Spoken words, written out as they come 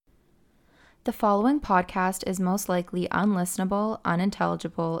The following podcast is most likely unlistenable,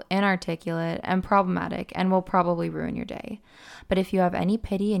 unintelligible, inarticulate, and problematic, and will probably ruin your day. But if you have any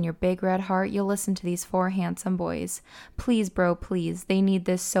pity in your big red heart, you'll listen to these four handsome boys. Please, bro, please. They need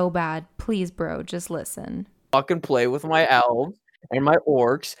this so bad. Please, bro, just listen. Fucking play with my elves and my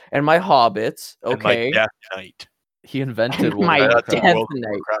orcs and my hobbits. Okay. And my Death Knight. He invented World My of That's a Death Warcraft. World of Knight.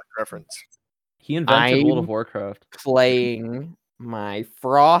 Warcraft reference. He invented World I'm of Warcraft. Playing my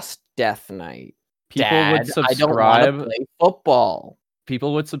Frost Death Knight. People Dad, would I don't want subscribe. to play football.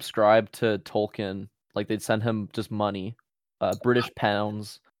 People would subscribe to Tolkien. Like they'd send him just money, British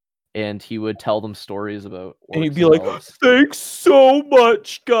pounds, and he would tell them stories about. And he'd orcs be like, elves. "Thanks so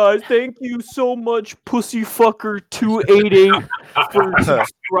much, guys. Thank you so much, Pussyfucker 288 for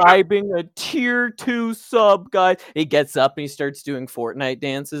subscribing a tier 2 sub, guys." He gets up and he starts doing Fortnite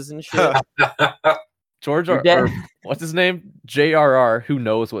dances and shit. George You're R. dead. or what's his name? JRR. Who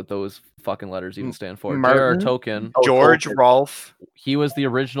knows what those fucking letters even stand for? Martin? JRR Token. Oh, George Tolkien. Rolfe. He was the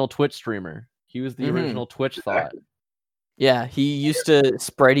original Twitch streamer. He was the Mhm. original Twitch thought. Yeah, he used to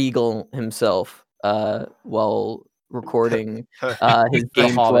spread eagle himself while recording his The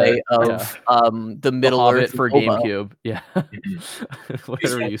gameplay Hobbit, of the Middle The Hobbit Earth for MOBA. GameCube. Yeah.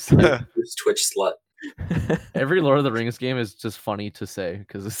 Whatever you say. Who's Twitch slut? Every Lord of the Rings game is just funny to say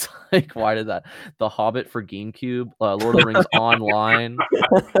because it's like, why did that? The Hobbit for GameCube, Lord of the Rings Online,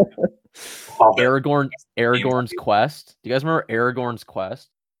 Hobbit. Aragorn's Quest. Do you guys remember Aragorn's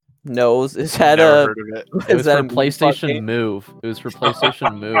Quest? No, is that Never a heard of it. It was is that for a PlayStation game? Move. It was for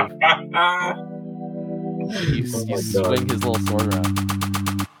PlayStation Move. You Oh my swing God. his little sword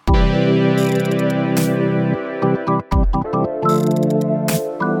around.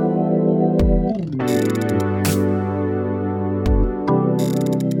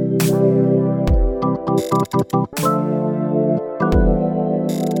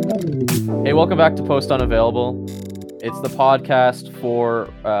 Hey, welcome back to Post Unavailable. It's the podcast for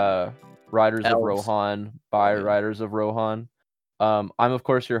Riders of Elves. Rohan by Yeah. Riders of Rohan. I'm of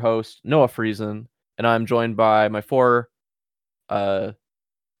course your host, Noah Friesen, and I'm joined by my four. Well,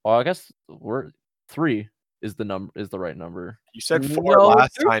 I guess we're three is the right number. You said 4 No,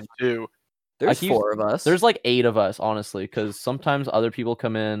 last there's- time too. There's keep- 4 of us. There's like 8 of us, honestly, because sometimes other people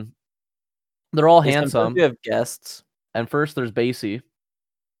come in. They're all Sometimes handsome. we have guests. And first there's Basie,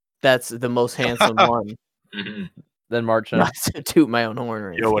 That's the most handsome one. Mhm. then Marchand, Not to toot my own horn.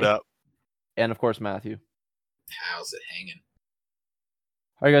 or Yo, what anything. up? and of course Matthew. How's it hanging?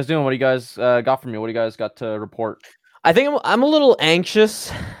 How are you guys doing? What do you guys got from me? What do you guys got to report? I think I'm a little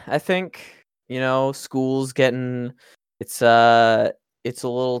anxious. I think school's getting it's a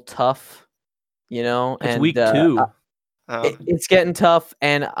little tough. It's and week 2. It's getting tough,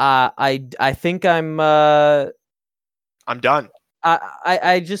 and I think I'm I'm done.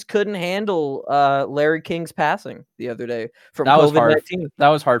 I just couldn't handle Larry King's passing the other day from That was hard. COVID-19. That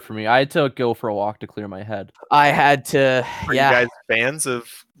was hard for me. I had to go for a walk to clear my head. I had to, Are yeah. you guys fans of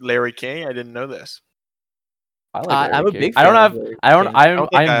Larry King? I didn't know this. I like Larry I'm a King. big I don't fan of have. Larry I don't. King. I don't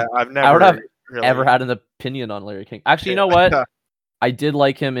think I'm I've never I don't have really... ever had an opinion on Larry King. Actually, you know what? I did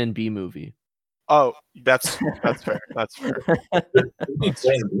like him in B Movie. Oh, that's fair. That's fair. He's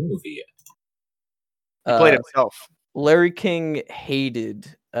playing the movie yet. He played Uh, himself. Larry King hated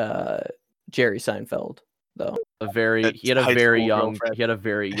Jerry Seinfeld, though. He had a high very school young. girlfriend. He had a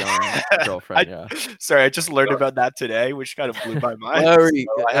very young girlfriend. Yeah. Sorry, I just learned about that today, which kind of blew my mind. Larry,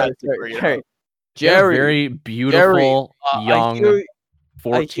 so I had to bring it up. He had a Jerry, very beautiful I young hear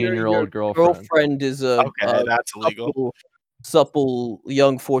 14-year-old your girlfriend. girlfriend is a Okay, that's illegal. supple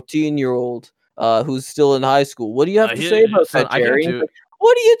young 14-year-old who's still in high school. What do you have to say about son, that, I can't Jerry? do-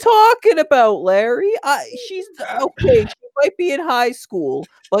 What are you talking about, Larry? She's okay. She might be in high school,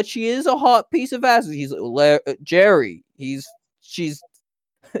 but she is a hot piece of ass. He's Jerry. She's.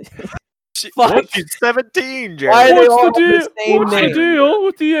 Fuck. She's 17, Jerry. Why are they What's all the the deal? same What's the name? deal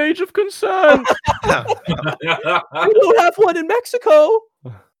with the age of consent? We don't have one in Mexico.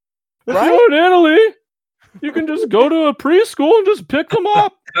 If Right? you're in Italy, you can just go to a preschool and just pick them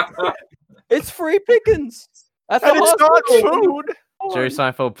up. It's free pickings. At the And it's not hospital. food. Jerry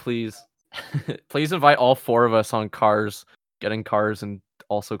Seinfeld, please, please invite all 4 of us on Cars, getting Cars, and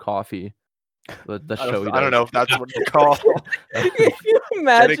also coffee. The show. I don't know if that's what you call If you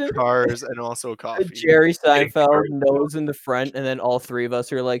imagine getting cars and also coffee. Jerry Seinfeld nose in the front, and then all 3 of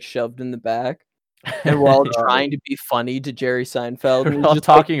us are like shoved in the back, and we're all trying to be funny to Jerry Seinfeld. and We're he's all just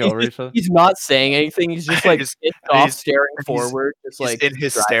talking like, over each other. He's not saying anything. He's just like He's- pissed off, he's- staring he's- forward, just He's like in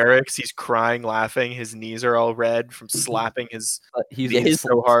hysterics. He's crying, laughing. His knees are all red from slapping his. He's He's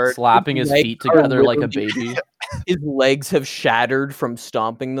so hard. slapping his Legs feet are together like a really- baby. his legs have shattered from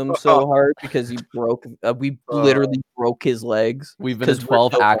stomping them so hard because he broke. We literally broke his legs. We've been in 'cause we're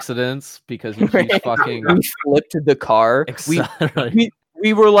 12 so- accidents because he keeps fucking. We flipped the car.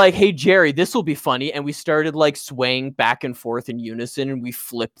 We were like, "Hey Jerry, this will be funny," and we started like swaying back and forth in unison, and we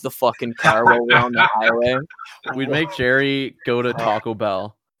flipped the fucking car while we were on the highway. We'd make Jerry go to Taco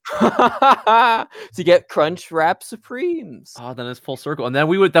Bell. To get Crunch Wrap Supremes. Oh, then it's full circle. And then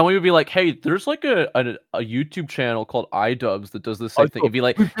we would be like, hey, there's like a YouTube channel called iDubbbz that does the same thing. It'd be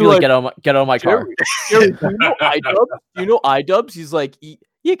like, get out of my car. Jerry, do you know iDubbbz? Do you know iDubbbz? He's like,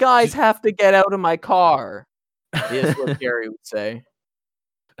 you guys have to get out of my car. Is what Jerry would say.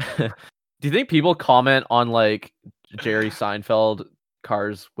 Do you think people comment on like Jerry Seinfeld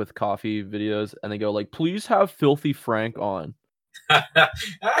Cars with Coffee videos and they go like, please have Filthy Frank on?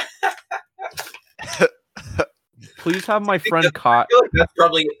 Please have my friend Kyle. I feel like that's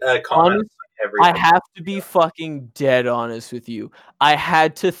probably a comment. I have to be fucking dead honest with you. I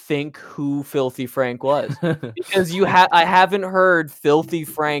had to think who Filthy Frank was because I haven't heard Filthy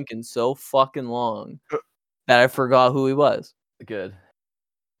Frank in so fucking long that I forgot who he was. Good.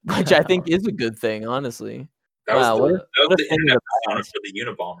 Which I think is a good thing, honestly. That was Wow, the, what a- that was what a the thing internet to persona pass. for the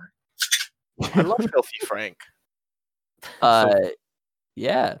Unabomber. I love Filthy Frank.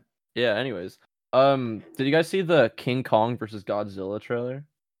 Yeah. Yeah, anyways. Did you guys see the King Kong versus Godzilla trailer?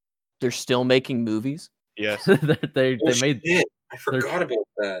 They're still making movies. Yes. they Oh, made shit. I forgot about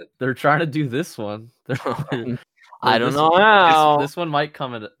that. they're trying to do this one. I don't This- know how. This one might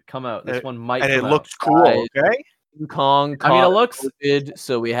come out. This one might And come it out. looks cool, Right. okay? King Kong I mean, it caught looks- COVID,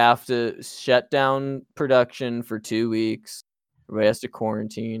 so we have to shut down production for 2 weeks. Everybody has to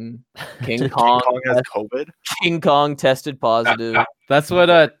quarantine. King King Kong, Kong has COVID. King Kong tested positive. That's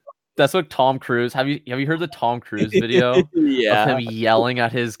what Tom Cruise. Have you heard the Tom Cruise video of Yeah. him yelling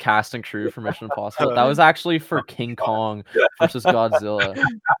at his cast and crew for Mission Impossible? That was actually for King Kong versus Godzilla.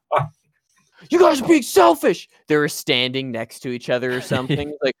 You guys are being selfish. They were standing next to each other or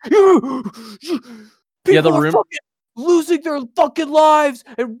something. Like, Yeah, the people are room- fucking losing their fucking lives,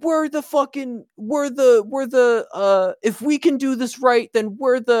 and if we can do this right, then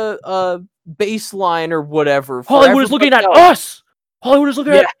we're the baseline or whatever. for Hollywood is looking at everybody else. us. Hollywood is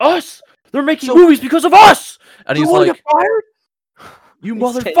looking Yeah. at us. They're making So- movies because of us. And You he's wanna like, get fired? you He's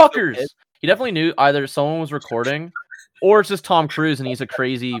saying so motherfuckers. pissed. He definitely knew either someone was recording or it's just Tom Cruise and he's a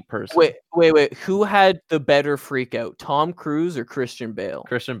crazy person. Wait. Who had the better freak out, Tom Cruise or Christian Bale?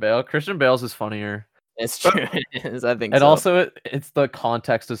 Christian Bale. Christian Bale's is funnier. It's true. It is, I think And so. also it's the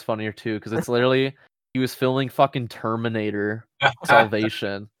context is funnier too, because it's literally he was filming fucking Terminator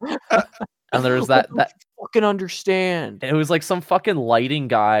Salvation. And there's that fucking understand. it was like some fucking lighting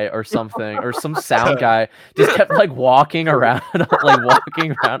guy or something, or some sound guy just kept like walking around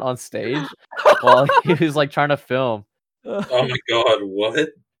on stage while he was like trying to film. Oh my god, what?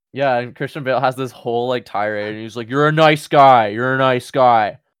 Yeah, and Christian Bale has this whole like tirade, and he's like, "You're a nice guy. You're a nice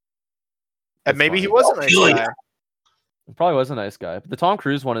guy." And That's maybe he funny. was a nice Really? guy. He probably was a nice guy. But the Tom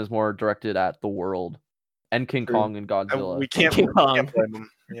Cruise one is more directed at the world and King True. Kong and Godzilla. And we can't, King we Kong. can't blame him.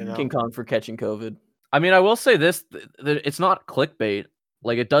 You know? King Kong for catching COVID. I mean, I will say this: it's not clickbait.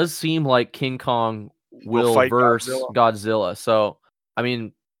 Like, it does seem like King Kong will fight verse Godzilla. So, I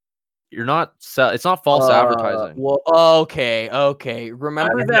mean, you're not. It's not false advertising. Well, okay.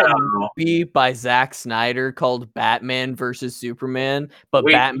 Remember that movie by Zack Snyder called Batman versus Superman, but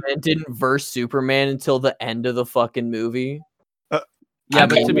Wait. Batman didn't verse Superman until the end of the fucking movie. Yeah, I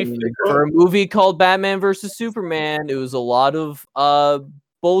but to be mean, For a movie called Batman versus Superman, it was a lot of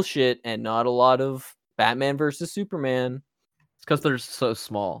bullshit and not a lot of Batman versus Superman. it's because they're so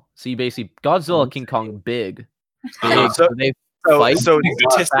small. So you basically Godzilla, King Kong, big. Big, So- so they So, fight so a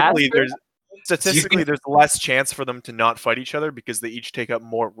lot faster? there's less chance for them to not fight each other because they each take up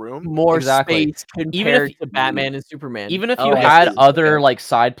more room. more Exactly. space Even compared if- to Batman and Superman. Even if Oh, you I had see. other Okay. like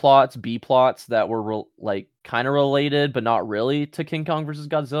side plots, B plots that were like kind of related but not really to King Kong versus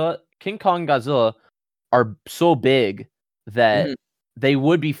Godzilla, King Kong and Godzilla are so big that Mhm. they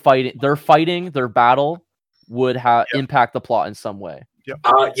would be fighting. Their battle would have impact the plot in some way.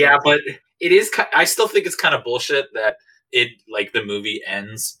 Yeah, but it is. I still think it's kind of bullshit that the movie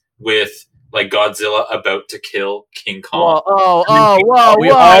ends with like Godzilla about to kill King Kong. Whoa, We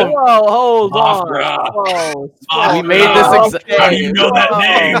all- hold Mothra. Whoa, We made this How do you know that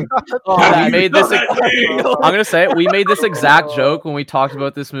name? Oh, How do we you made know this that name? I'm gonna say it, we made this exact joke when we talked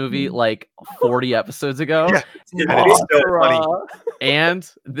about this movie like 40 episodes ago. Yeah. And it's still funny. And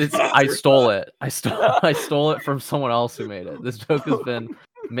this I stole it. I stole it from someone else who made it. This joke has been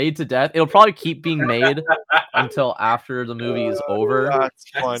made to death. It'll probably keep being made until after the movie is over. That's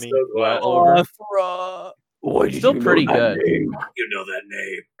I'm funny. so glad. Well over. Mothra. Why did Still you know pretty that good. name? You know that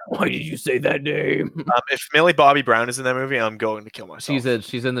name. Why did you say that name? If Millie Bobby Brown is in that movie, I'm going to kill myself.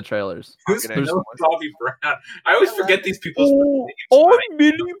 She's in the trailers. Who's Fucking Millie Bobby Brown? I always forget these people's Oh, names. I'm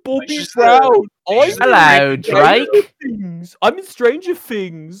Millie Bobby She's Brown. I'm Hello, in Drake. Stranger Things. I'm in Stranger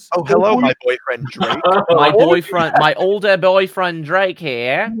Things. Oh, hello, boy- my boyfriend Drake. My Oh, boyfriend, my older boyfriend Drake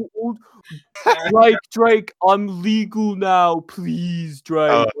here. Drake, I'm legal now. Please,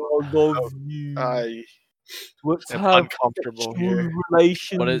 Drake. I love you. I Let's am have uncomfortable sexual here.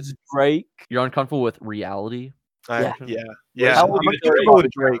 relations, What is- Drake. You're uncomfortable with reality? Yeah. How I'm would you uncomfortable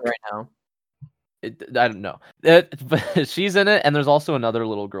with Drake. right now? I don't know. But she's in it, and there's also another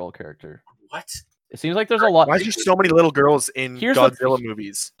little girl character. What? It seems like there's a lot. Why is there so many little girls in Here's what- Godzilla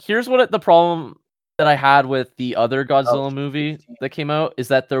movies? Here's what the problem that I had with the other Godzilla movie that came out is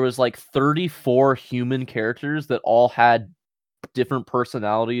that there was like 34 human characters that all had different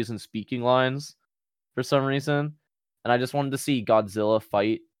personalities and speaking lines for some reason, and I just wanted to see Godzilla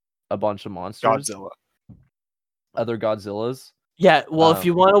fight a bunch of monsters, Godzilla. other Godzillas. Yeah, well, if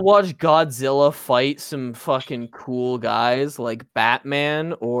you Um, want to watch Godzilla fight some fucking cool guys like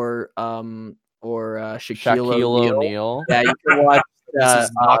Batman or Shaquille Shaquille O'Neal, O'Neal, yeah, you can watch. This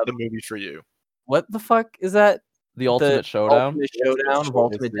is not the movie for you. What the fuck is that? the Ultimate Showdown. Ultimate Showdown of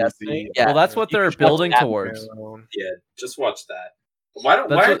Ultimate This is Destiny. the- Yeah, Well, that's what you they're should watch building that. towards. Yeah, just watch that. Why don't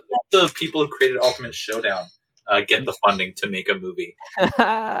That's why don't the people who created Ultimate Showdown get the funding to make a movie?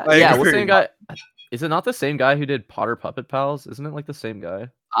 Yeah, agree. what's the same guy? Is it not the same guy who did Potter Puppet Pals? Isn't it like the same guy?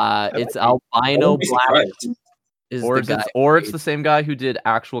 It's I Albino wouldn't be Black surprised. is Or the is guy. it's the same guy who did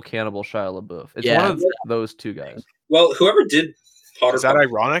actual Cannibal Shia LaBeouf? It's Yeah. one of those two guys. Well, whoever did Potter Is that Puppet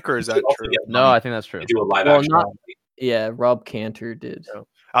ironic or is that also true? get No, money I think that's true. to do a live Well, action. not- movie. Yeah, Rob Cantor did. Yeah.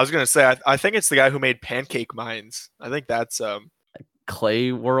 I was gonna say I think it's the guy who made Pancake Mines. I think that's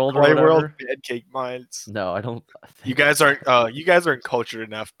Clay World or Clay whatever. World Pancake Mines. No, I don't. I think- You guys aren't cultured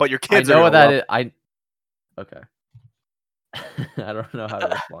enough, but your I kids know are what gonna that love is. Okay. I don't know how to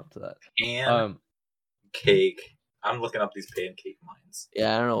respond to that. Pancake. I'm looking up these pancake mines.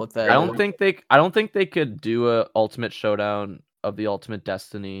 Yeah, I don't know what that. I don't is. think they could do a Ultimate Showdown of the Ultimate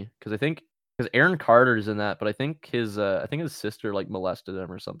Destiny because Aaron Carter is in that, but I think his sister like molested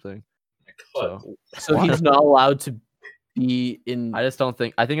him or something. God. So So he's not allowed to be in. I just don't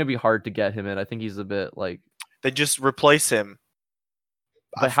think. I think it'd be hard to get him in. I think he's a bit like. They just replace him.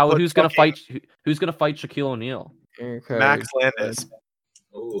 But who's gonna fight? Who's gonna fight Shaquille O'Neal? Aaron Carter. Max Landis?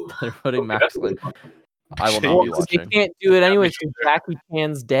 Ooh. They're putting Okay, Max that's Lin. really I will Well, not be 'cause they watching. can't do it anyway because Jackie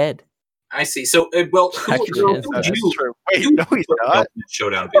Chan's dead. I see. So, well, who Actually, would yes, That's you true. Wait, who no, he's put in the not. Ultimate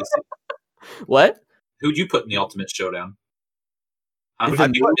Showdown, basically? What? Who'd you put in the Ultimate Showdown? Who Is did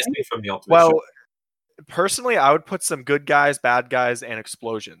it you what- missing from the Ultimate Well, Showdown? personally, I would put some good guys, bad guys, and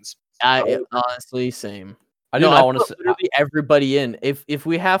explosions. Honestly, same. I do No, not want put to. literally everybody in. If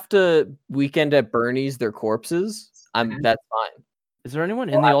we have to Weekend at Bernie's their corpses, Mhm. that's fine. Is there anyone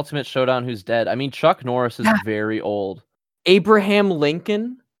in the Ultimate Showdown who's dead? I mean, Chuck Norris is very old. Abraham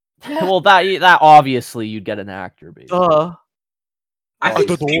Lincoln. Well, that obviously you'd get an actor, baby. I think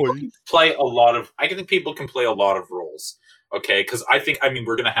the people boy. can play a lot of. I think people can play a lot of roles. Okay, because I mean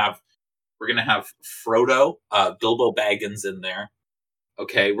we're gonna have Frodo, Bilbo Baggins in there.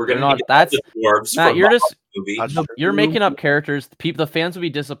 Okay, we're They're gonna not- get that's- the dwarves Matt, from you're the just movie. That's The true. you're making up characters. The fans would be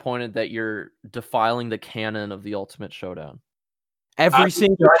disappointed that you're defiling the canon of the Ultimate Showdown. Every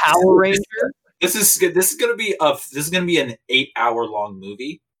single this- Power Ranger. This is gonna be an 8-hour long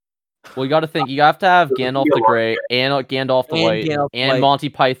movie. Well, you got to think. You have to have There's gonna Gandalf be a the lot of Grey and Gandalf the And White Gandalf the and White. Monty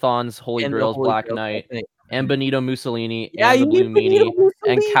Python's Holy and the Grail's Holy Black Grail, Knight I think. and Benito Mussolini Yeah, and you the Blue need Benito Meanie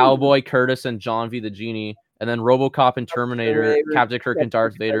and Mussolini. Cowboy Curtis and John V. the Genie and then RoboCop and Terminator, Terminator, Captain Kirk and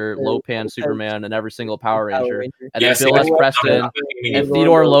Darth Vader, Lopan, Superman, and every single Power Ranger. And Yeah, then see, Bill that's S. what I'm Preston not thinking. and Theodore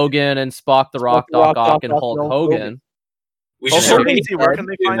Theodore Logan. Logan and Spock the Rock, Doc Ock, and Hulk Hogan. We should Also, start Hogan Casey, where can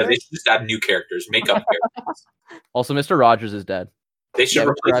they find they it? should just add new characters, make up characters. Also, Mr. Rogers is dead. They should Yeah,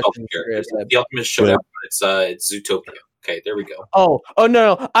 replace all the Russian characters. script. The Ultimate Showdown. It's Zootopia. Okay, there we go. Oh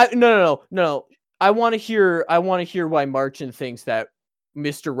no! I want to hear why Marchand thinks that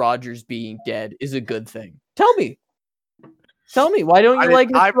Mr. Rogers being dead is a good thing. Tell me. Why don't you like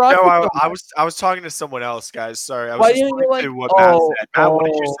Mr. Rogers? No, I was talking to someone else, guys. Sorry, I was Why just didn't you listening like- to what Matt oh, said. Matt, what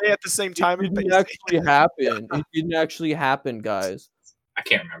did you oh. say at the same time? It didn't actually happen. It didn't actually happen, guys. I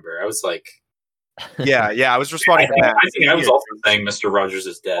can't remember. I was like, yeah, I was responding to Matt. I think I was also saying Mr. Rogers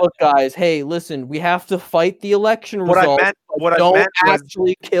is dead. Look, guys. Hey, listen. We have to fight the election What I results. meant- but what I don't meant was-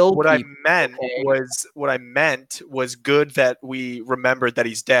 actually kill What I people. meant okay? was good that we remembered that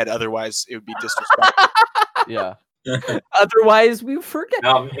he's dead. Otherwise, it would be disrespectful. Yeah. Otherwise, we forget.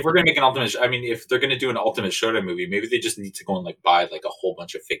 If we're gonna make an ultimate, if they're gonna do an Ultimate Showdown movie, maybe they just need to go and like buy like a whole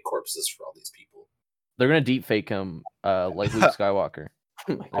bunch of fake corpses for all these people. They're gonna deep fake him, like Luke Skywalker.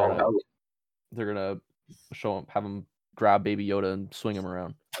 Oh my Oh, God. hell They're gonna have him grab Baby Yoda and swing him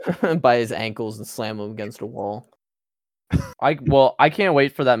around. By his ankles and slam him against a wall. I can't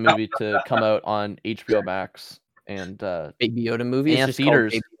wait for that movie to come out on HBO Max and Baby Yoda movie. And It's just called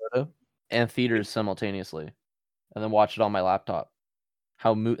theaters. Baby Yoda. and theaters simultaneously, and then watch it on my laptop.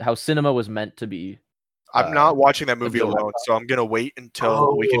 How cinema was meant to be. I'm not watching that movie Yoda. alone, so I'm gonna wait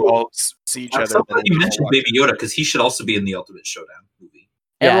until we can all see each I'm other. so then glad you we'll mentioned watch Baby Yoda because he should also be in the Ultimate Showdown movie.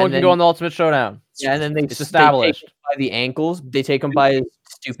 Yeah, Everyone and can then- go on the Ultimate Showdown. Yeah, and then they It's they established. take him by the ankles. They take him by his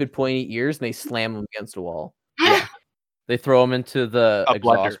stupid pointy ears and they slam him against a wall. Yeah. They throw him into the A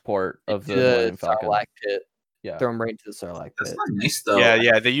blender. exhaust port of the The Millennium Falcon. Sarlacc pit. Yeah. Throw him right into the Sarlacc That's pit. not nice though.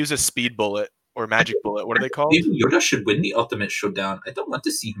 Yeah, they use a speed bullet or magic bullet. What are they called? Baby Yoda should win the Ultimate Showdown. I don't want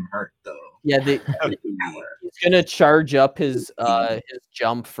to see him hurt though. Yeah, he's gonna charge up his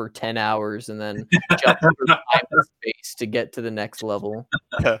jump for 10 hours and then jump through time and space to get to the next level.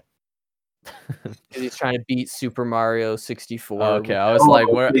 'Cause he's trying to beat Super Mario 64. Okay, I was like,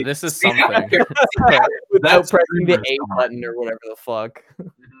 where this is something. without That's pressing the streamers A now. button or whatever the fuck.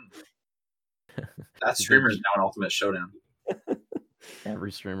 That streamer is now an Ultimate Showdown.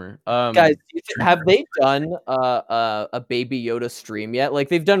 Every streamer. Guys, have they done a Baby Yoda stream yet? Like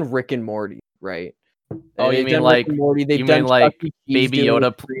they've done Rick and Morty, right? Oh, you They've mean done like- Rick and Morty? They've you done mean like Chuck E. Cheese Baby doing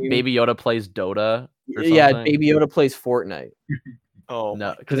a Yoda stream. Baby Yoda plays Dota or Yeah, something? Baby Yoda plays Fortnite. Oh,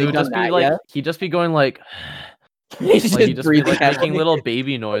 No, because They've he'd just done be that like yet? he'd just be going like He's like he'd just be breathing like making heavily. little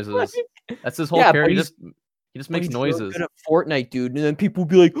baby noises. That's his whole Yeah, but character. he's- He just But makes he's really noises. good at Fortnite, dude. And then people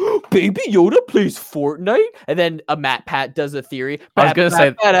be like, oh, Baby Yoda plays Fortnite? And then a Matt Pat does a theory. I was gonna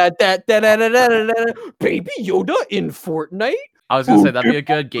say- Baby Yoda in Fortnite? I was gonna say that'd be a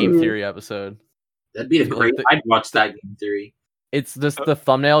good game theory episode. That'd be a Like great. the- I'd watch that game theory. It's just the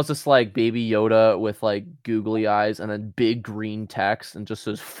thumbnail is just like Baby Yoda with like googly eyes and then big green text and just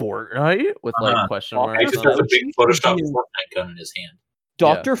says Fortnite with like Uh-huh. question I marks. just on has a it. big Photoshop Being- Fortnite gun in his hand.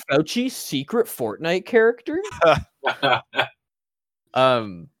 Dr. Fauci's secret Fortnite character?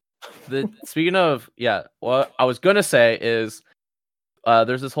 Speaking of what I was gonna say is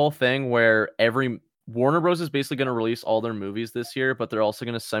there's this whole thing where Warner Bros is basically going to release all their movies this year, but they're also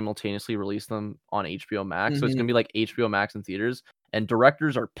going to simultaneously release them on HBO Max. So it's going to be like HBO Max in theaters, and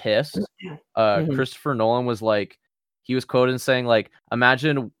directors are pissed. Mhm. Christopher Nolan was like, he was quoted saying like,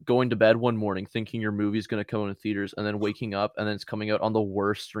 imagine going to bed one morning thinking your movie's going to come in theaters, and then waking up and then it's coming out on the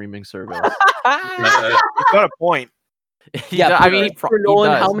worst streaming service. He's got a point. Yeah, I mean, Christopher he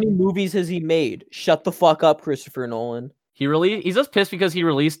Nolan, does. how many movies has he made? Shut the fuck up, Christopher Nolan. He's just pissed because he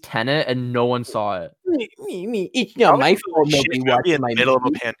released Tenet and no one saw it. Me. It's not my fault Shitty nobody movie watched in my the middle of a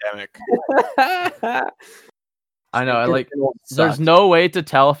movie. pandemic. I know. I like. Sucks. There's no way to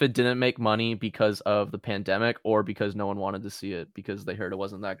tell if it didn't make money because of the pandemic or because no one wanted to see it because they heard it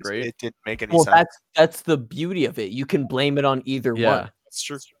wasn't that great. It didn't make any Well, sense. that's the beauty of it. You can blame it on either Yeah. one. That's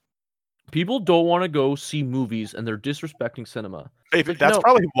true. People don't want to go see movies and they're disrespecting cinema. Hey, but that's No.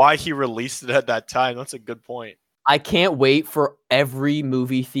 probably why he released it at that time. That's a good point. I can't wait for every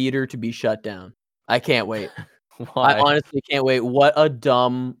movie theater to be shut down. I can't wait. Why? I honestly can't wait. What a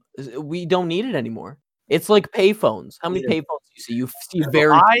dumb. We don't need it anymore. It's like payphones. How many payphones do you see? You see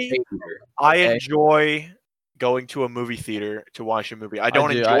very. few payphones. I Okay. enjoy going to a movie theater to watch a movie. I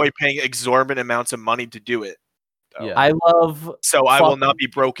don't do. enjoy paying exorbitant amounts of money to do it. though. Yeah. I love So I will fucking- not be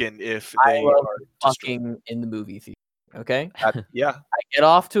broken if I they love are destroyed. fucking in the movie theater. Okay, Yeah, I get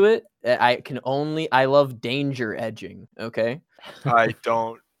off to it. I love danger edging. Okay, I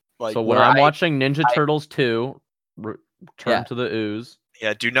don't like. So when where I'm I- watching Ninja Turtles 2, Return Yeah. to the Ooze.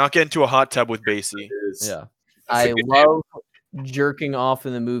 Yeah, do not get into a hot tub with Basie. Yeah. I love jerking off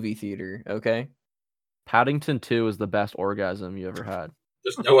in the movie theater. Okay, Paddington 2 is the best orgasm you ever had.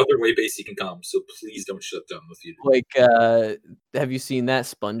 There's no other way Basie can come, so please don't shut down the theater. like have you seen that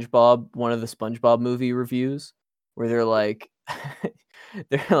SpongeBob? One of the SpongeBob movie reviews where they're like,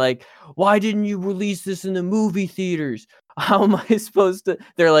 why didn't you release this in the movie theaters? How am I supposed to?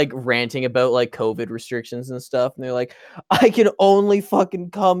 They're like ranting about like COVID restrictions and stuff, and they're like, I can only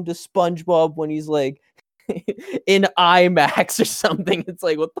fucking come to SpongeBob when he's like in IMAX or something. It's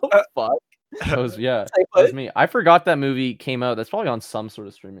like, what the fuck? That was, yeah, It's like, that was what? me. I forgot that movie came out. That's probably on some sort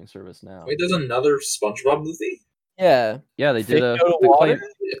of streaming service now. Wait, there's another SpongeBob movie? Yeah, Yeah, they Fish did out of the water?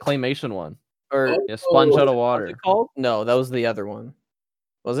 claymation one. or Oh, Yeah, Sponge out of what's water. it called? No, that was the other one,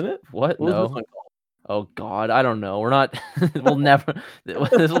 wasn't it? What? What was No. this one called? Oh God, I don't know. We're not. We'll never.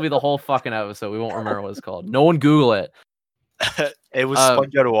 This will be the whole fucking episode. We won't remember what it's called. No one Google it. It was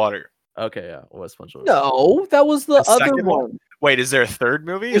Sponge Out of Water. Okay, yeah. What's SpongeBob? No, that was the The other second one. Wait, is there a third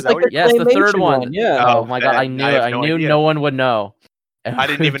movie? It's Is that like what a you're... Yes, the third claymation one. Yeah. Oh my God, I then knew I it. have I no knew idea. no one would know. I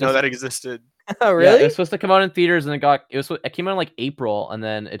didn't even know Just- that existed. Oh, Yeah, really? it was supposed to come out in theaters, and it came out in like April, and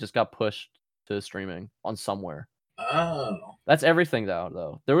then it just got pushed to streaming on somewhere. Oh. That's everything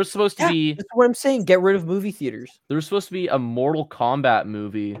though. There was supposed to Yeah, be That's what I'm saying. Get rid of movie theaters. there was supposed to be a Mortal Kombat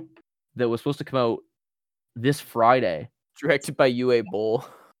movie that was supposed to come out this Friday, Directed by UA Bowl.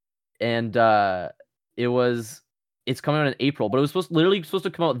 and it's coming out in April, but it was literally supposed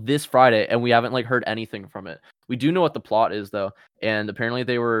to come out this Friday, and we haven't like heard anything from it. We do know what the plot is though, and apparently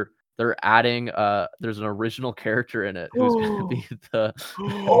they're adding there's an original character in it who's gonna be the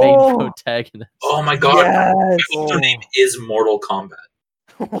main Oh. protagonist. Oh my god. Yes. Their name is Mortal Kombat.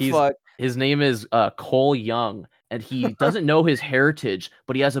 Oh, He's- fuck. His name is Cole Young, and he doesn't know his heritage,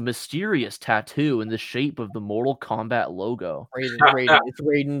 but he has a mysterious tattoo in the shape of the Mortal Kombat logo. Raiden.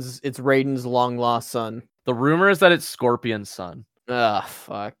 It's Raiden's long lost son. The rumor is that it's Scorpion's son, Ugh,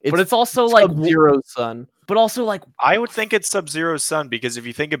 fuck. but it's also like Sub-Zero's son. but also like I would think it's Sub-Zero's son because if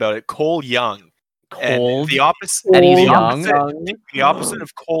you think about it, Cole Young. And cold. the opposite. And he's the young. opposite- The opposite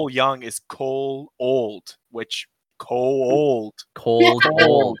of Cole Young is Cole Old, which Cole Cold, old.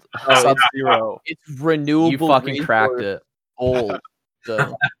 Old Sub-Zero. It's renewable. You fucking cracked resource it. Old.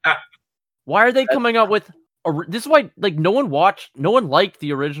 So, Why are they coming up with? This is why like no one liked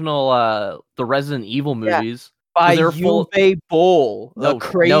the original the Resident Evil Yeah. movies. by They're full- Uwe Boll, the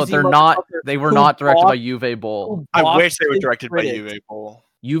crazy. no, they're not. motherfucker They were who not directed by bought- Uwe Boll. who I bought wish they were his directed by critics. UA Bowl.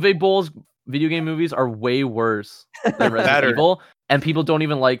 Uwe Boll's video game movies are way worse than Resident Better. Evil, and people don't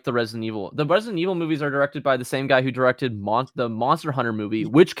even like the Resident Evil. The Resident Evil movies are directed by the same guy who directed the Monster Hunter movie,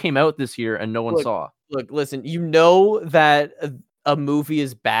 which came out this year and no one Look, saw. Look, listen. You know that a movie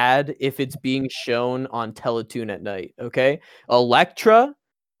is bad if it's being shown on Teletoon at night. Okay, Elektra,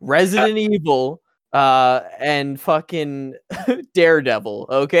 Resident Evil, and fucking Daredevil.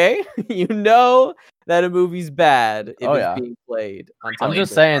 Okay, you know that a movie's bad if Oh, it's yeah. being played on. I'm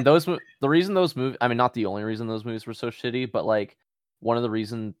just television. saying the reason those movies. I mean, not the only reason those movies were so shitty, but like one of the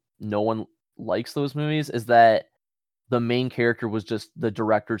reason no one likes those movies is that the main character was just the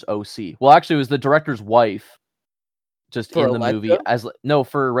director's OC. Well, actually, it was the director's wife, just For in the movie Elektra?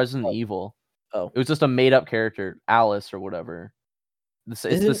 for Resident Evil. Oh. It was just a made up character, Alice or whatever. It's the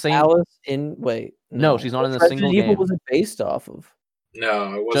Isn't same. Alice in? Wait, No, she's not in a Resident single Evil game. was it based off of?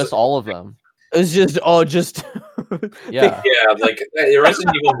 No, it wasn't. Just all of them. It was just just Yeah, Yeah, like the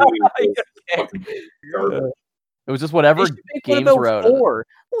Resident Evil movie was fucking garbage. it was just whatever They should make one games about were out. of it. 4.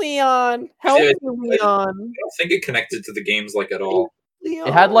 Leon, help Yeah, me, Leon. I don't think it connected to the games like at all. Leon.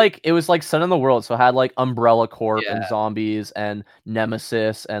 It had like it was like Sun in the World, so it had like Umbrella Corp and Yeah. zombies and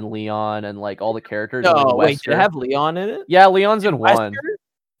Nemesis and Leon and like all the characters. and, No, like, wait, did it Wesker. have Leon in it? Yeah, Leon's in one. Wesker?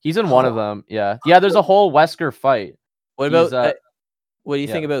 He's in one of them. Yeah, yeah. There's a whole Wesker fight. What about He's, uh, what do you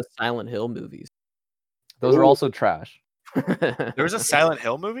yeah. think about Silent Hill movies? Those are also trash. There was a Silent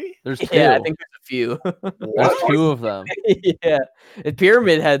Hill movie? There's two. Yeah, I think there's a few. There's two of them. Yeah, and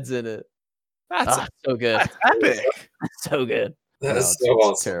Pyramid Head's in it. That's Ah, so good, that's epic. so good. That No, is it's so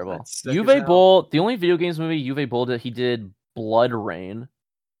awesome. terrible. That's sick as Uwe hell. Boll. The only video games movie Uwe Boll did, he did Blood Rain,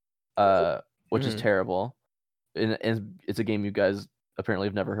 which is Mhm. terrible. And it's a game you guys apparently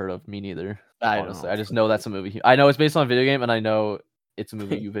have never heard of. Me neither. I don't Honestly, know. I just know that's a movie. I know it's based on a video game, and I know it's a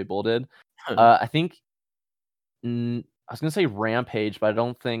movie Uwe Boll did. I think I was gonna say Rampage, but I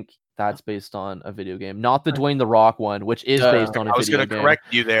don't think that's based on a video game. Not the Dwayne the Rock one, which is Yeah. based on a I was video going to game.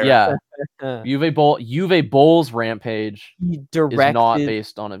 correct you there. Yeah, Uh, Uwe Boll's Rampage he is directed. not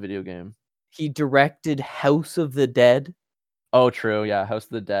based on a video game. He directed House of the Dead. Oh, true. Yeah, House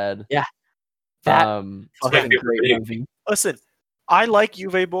of the Dead. That Um, It's my fucking favorite great video movie. Listen, I like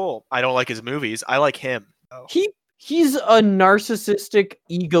Uwe Boll. I don't like his movies. I like him. He's a narcissistic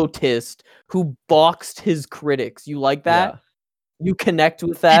egotist who boxed his critics. You like that? yeah. You connect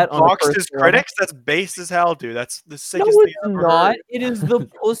with He that? on a boxed his personal level? critics? That's base as hell, dude. That's the No, sickest thing it's I've ever not. heard. It is the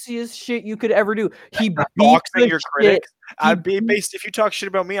pussiest shit you could ever do. He beat Boxing the your shit. critics. I'd be beat- based if you talk shit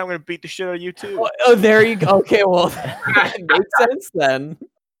about me, I'm gonna beat the shit out of you too. Oh, there you go. Okay, well, that makes sense then.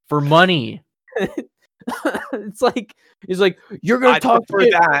 For money. It's like he's like, you're gonna I talk prefer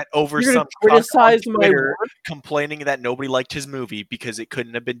shit. that over You're some gonna cuck on criticize my Twitter work. complaining that nobody liked his movie because it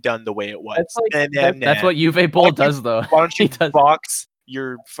couldn't have been done the way it was. That's like- That's what Uwe Boll Why don't you- does, though. Why don't he you does. box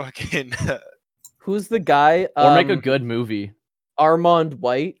your fucking? Who's the guy? Or make a good movie. Armand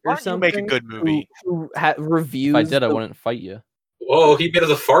White or Why don't you something. make a good who- movie? Who reviews? If I did, I the- wouldn't fight you. Oh, he made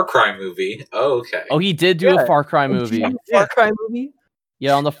the Far Cry movie. Oh, okay. Oh, he did do Yeah. a Far Cry movie. Far Cry movie?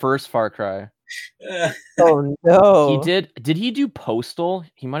 Yeah, on the first Far Cry. Oh no. He did. Did he do Postal?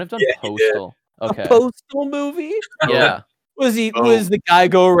 He might have done Yeah, he did. Postal. Okay. A Postal movie? Yeah. Was Oh. the guy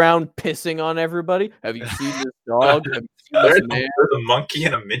go around pissing on everybody? Have you seen this dog? Have you seen There's this man? a monkey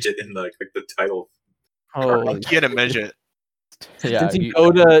and a midget in the title. Oh, Monkey and a midget. Yeah.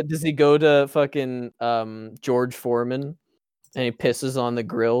 does he go to fucking George Foreman and he pisses on the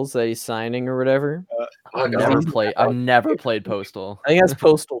grills that he's signing or whatever? Oh, I've God. never played Postal. I think that's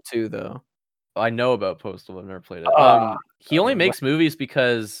Postal too, though. I know about Postal. I've never played it. Ah. He only makes movies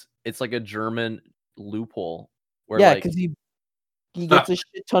because it's like a German loophole. Where Yeah, like, because he gets a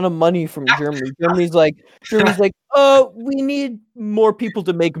shit ton of money from Germany. Germany's like, we need more people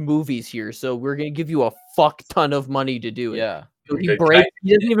to make movies here, so we're gonna give you a fuck ton of money to do it. yeah. So he Good doesn't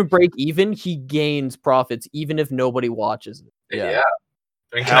guy. even break even. He gains profits even if nobody watches it. Yeah.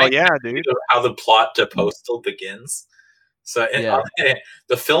 I mean, Hell yeah, dude. how the plot to Postal begins. So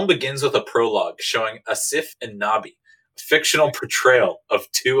the film begins with a prologue showing Asif and Nabi, a fictional portrayal of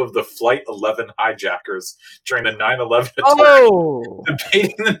two of the Flight 11 hijackers during the 9/11 attack, Oh,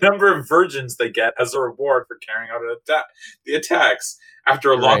 debating the number of virgins they get as a reward for carrying out the attacks.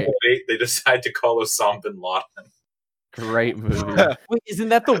 After a long Right. debate, they decide to call Osama bin Laden. Great movie. wait, isn't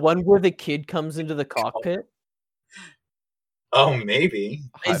that the one where the kid comes into the cockpit? Oh, maybe.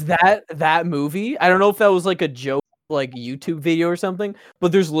 Is that movie? I don't know if that was like a joke, like YouTube video or something,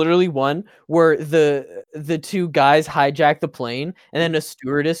 but there's literally one where the two guys hijack the plane, and then a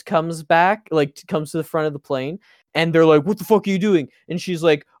stewardess comes back, comes to the front of the plane, and they're like, "What the fuck are you doing?" And she's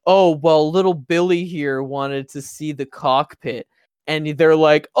like, "Oh, well, little Billy here wanted to see the cockpit," and they're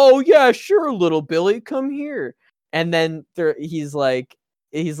like, "Oh yeah, sure, little Billy, come here." And then he's like,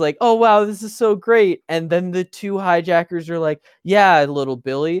 "Oh wow, this is so great." And then the two hijackers are like, "Yeah, little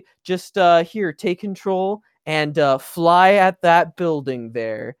Billy, just here, take control and fly at that building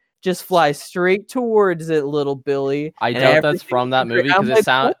there. Just fly straight towards it, little Billy." I And doubt that's everything from that is great. movie I'm because like, it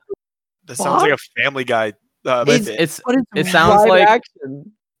sounds. That sounds like a Family Guy. It's But it sounds live like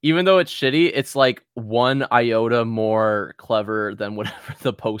action. even though it's shitty, it's like one iota more clever than whatever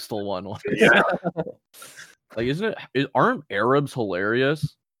the Postal one was. Yeah. Like, aren't Arabs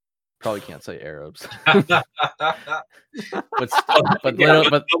hilarious? Probably can't say Arabs, but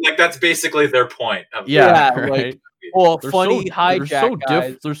but like that's basically their point. Of yeah, Yeah, like, right. Well, They're funny so, hijack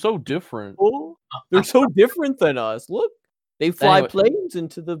guys. They're so different. Oh, they're so different than us. Look, they fly Anyway. planes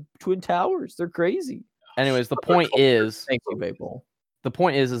into the Twin Towers. They're crazy. Anyways, the point is Thank you, Babel.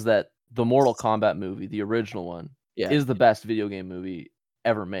 is that the Mortal Kombat movie, the original one, Yeah. is the best video game movie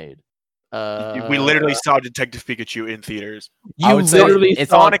ever made. We literally saw Detective Pikachu in theaters. I would say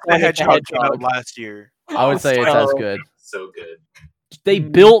it's on Sonic the Hedgehog came out last year. I would say it's as Oh. good. So good. They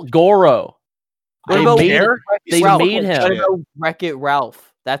built Goro. What They about made, care? they Ralph? made What him. about Wreck-It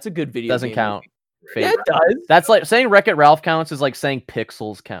Ralph? That's a good video. Doesn't game count. movie. Yeah, it does. That's like saying Wreck-It Ralph counts is like saying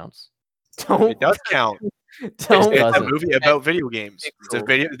Pixels counts. Don't It does count. don't. It's a doesn't. movie about video games. It's a Pixels.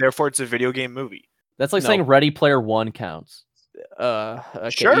 video, therefore it's a video game movie. That's like No. saying Ready Player One counts. Okay,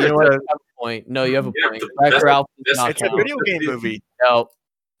 Sure, you know it's what? a- You have a point. No, you have a Yeah, point. but Wreck-It that's- Ralph does that's- not It's a count. video game movie. No,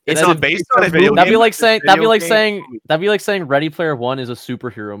 It's It's not a- based it's on a a video That'd game. be like it's a saying that'd be video like game saying movie. that'd be like saying Ready Player One is a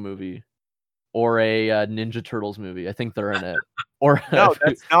superhero movie, or a Ninja Turtles movie. I think they're in it. Or No,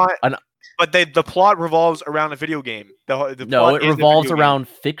 that's not. An- But the plot revolves around a video game. The no, plot it is a revolves video game. around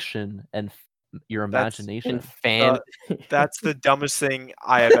fiction and your That's- imagination. and fan. That's the dumbest thing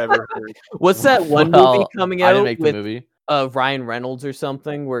I have ever heard. What's that one movie Well, coming I out didn't make the with movie. Ryan Reynolds or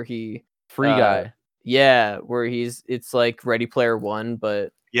something where he Free Guy. yeah, where it's like Ready Player One,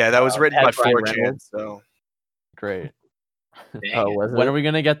 but Yeah, that was written by Had Ryan 4chan. Reynolds. So Great. Dang it. was When are we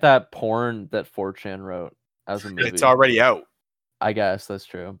gonna get that porn that 4chan wrote as a movie? it's already out. I guess that's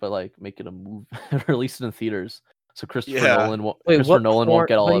true, but like make it a movie, release it in theaters, so Christopher Yeah. Nolan won't. wait, Christopher what Nolan porn, won't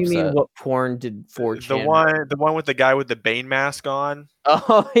get all what do upset. you mean? What porn did 4chan? The one with the guy with the Bane mask on.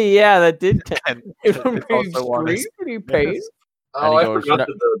 Oh yeah, that did. And It it's also one is- pretty pain. Oh, And I he goes, forgot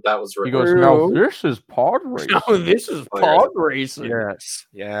 "No." that was He right. goes, "Now this is pod racing." Oh, this is Oh, yeah. pod racing. Yes,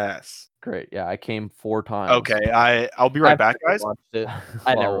 yes. Great. Yeah, I came 4 times. Okay, I'll be right I've back, never guys. watched it.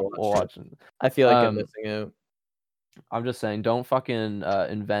 I never We'll watched watch it. I feel like I'm Um, missing out. I'm just saying, don't fucking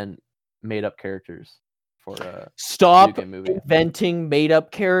invent made up characters for Stop video game movie. inventing made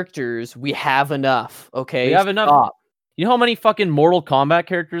up characters. We have enough. Okay, We have enough. Stop. You know how many fucking Mortal Kombat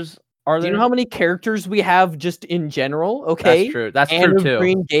characters are Do there? you know how many characters we have just in general? Okay, That's true. That's Anne true of too.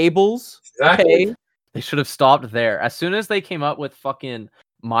 Green Gables. Exactly. Okay, They should have stopped there. As soon as they came up with fucking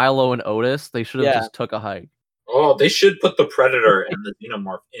Milo and Otis, they should have Yeah. just took a hike. Oh, they should put the Predator and the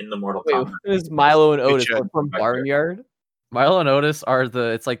Xenomorph in the Mortal Wait, Kombat. what is Milo and They Otis should. from Barnyard? Milo and Otis are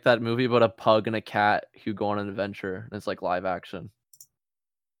it's like that movie about a pug and a cat who go on an adventure, and it's like live action.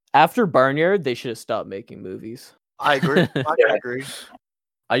 After Barnyard, they should have stopped making movies. I agree. Yeah. I agree.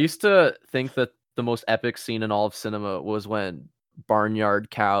 I used to think that the most epic scene in all of cinema was when Barnyard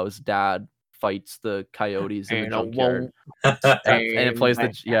Cow's dad fights the coyotes in the junkyard, and it plays the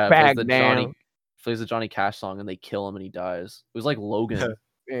plays the Johnny Cash song, and they kill him and he dies. It was like Logan.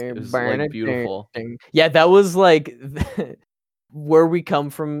 It was like beautiful. Yeah, that was like where we come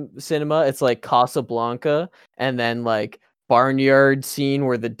from cinema. It's like Casablanca, and then like Barnyard scene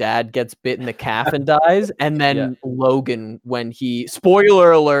where the dad gets bit in the calf and dies, and then Logan when he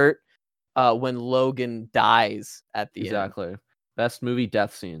spoiler alert when Logan dies at the end. Exactly. Best movie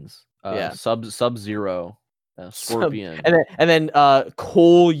death scenes. Sub-Zero, Scorpion, and then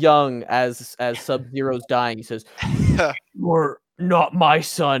Cole Young as Sub-Zero's dying. He says, "You're not my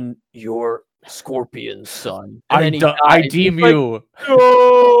son. You're Scorpion's son." And then he dies. I deem He's like, you.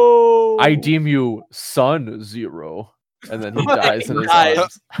 "No!" I deem you Son Zero. And then he dies in his dies.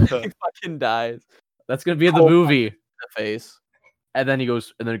 arms. He fucking dies. That's gonna be in the Oh, movie. in the face. And then it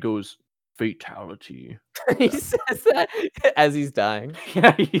goes fatality. He says that as he's dying.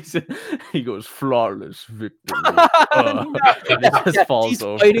 Yeah, he goes flawless victory. And he just falls he's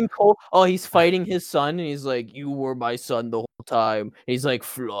over. fighting Cole. Oh, he's fighting his son, and he's like, "You were my son the whole time." And he's like,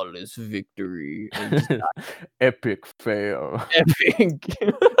 "Flawless victory." And he's just Epic fail. epic.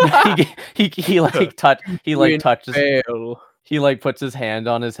 he touches. Fail. He like puts his hand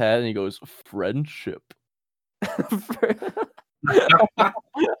on his head and he goes friendship.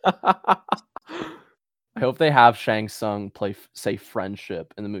 I hope they have Shang Tsung say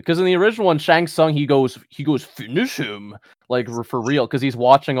friendship in the movie, because in the original one, Shang Tsung he goes finish him like for real, because he's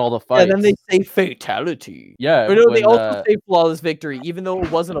watching all the fights. And then they say fatality. Yeah, Or no, they also say flawless victory, even though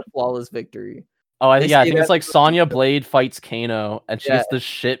it wasn't a flawless victory. Oh, I They think say it's that- like Sonya Blade fights Kano, and she Yeah. gets the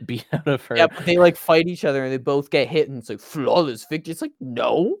shit beat out of her. Yeah, but they like fight each other and they both get hit, and it's like flawless victory. It's like,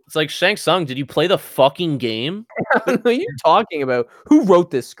 no. It's like, Shang Tsung, did you play the fucking game? What are you talking about? Who wrote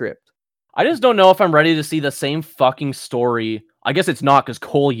this script? I just don't know if I'm ready to see the same fucking story. I guess it's not, because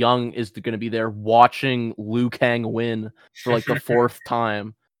Cole Young is going to be there watching Liu Kang win for like the fourth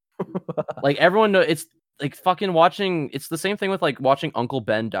time. Like, everyone knows it's like fucking watching. It's the same thing with like watching Uncle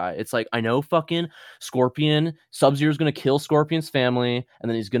Ben die. It's like, I know fucking Scorpion, Sub-Zero's going to kill Scorpion's family, and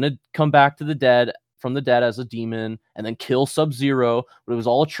then he's going to come back to the dead from the dead as a demon, and then kill Sub-Zero. But it was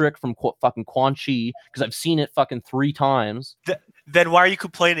all a trick from fucking Quan Chi, because I've seen it fucking 3 times. Then why are you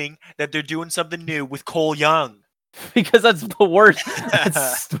complaining that they're doing something new with Cole Young? Because that's the worst.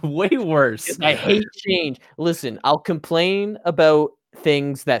 That's way worse. I hate change. Listen, I'll complain about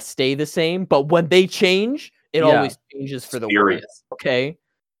things that stay the same, but when they change, it Yeah. always changes for the Furious. worse. Okay,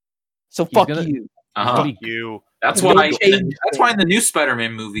 so He's fuck gonna- you. Uh-huh. You. That's They why. changed That's why in the new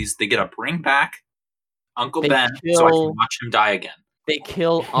Spider-Man movies they get to bring back Uncle They Ben so I kill- can watch him die again. They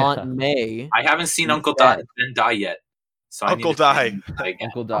kill Yeah. Aunt May. I haven't seen He's Uncle dead. Ben die yet. So I need Uncle to see Die. him die again.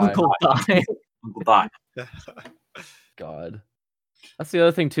 Uncle Die. Uncle die. Uncle Die. God. That's the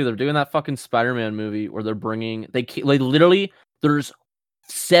other thing too. They're doing that fucking Spider-Man movie where they're bringing like literally there's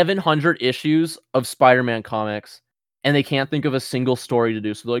 700 issues of Spider-Man comics, and they can't think of a single story to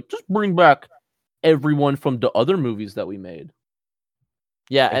do. So they're like, just bring back everyone from the other movies that we made.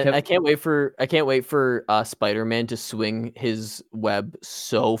 Yeah, I and kept- I can't wait for Spider-Man to swing his web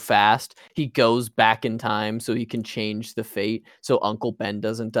so fast. He goes back in time so he can change the fate so Uncle Ben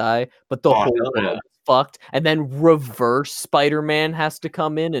doesn't die, but the Oh, whole hell yeah. world is fucked. And then reverse Spider-Man has to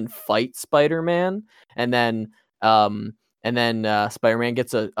come in and fight Spider-Man, and then Spider-Man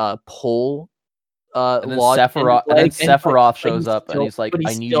gets a pull. And then lodged in his Sephiroth, and then leg, Sephiroth but shows up, and still- he's like, but he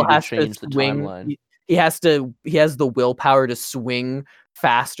 "I need still you to has change the swing- timeline." He has the willpower to swing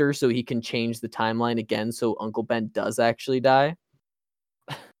faster so he can change the timeline again so Uncle Ben does actually die.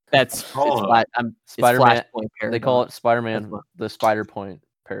 That's it's Oh. Spider-Man. Flashpoint They call it That's Spider-Man, what- the Spider Point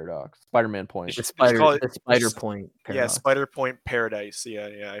paradox. Spider-Man point. the call it- Spider it's- Point. Yeah, paradox. Spider Point Paradise.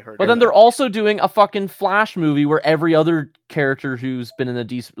 Yeah, I heard. But of then that. they're also doing a fucking Flash movie where every other character who's been in the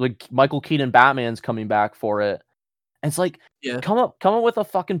DC, like Michael Keaton Batman's coming back for it. And it's like, Yeah. come up with a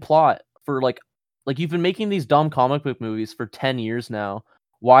fucking plot for like you've been making these dumb comic book movies for 10 years now.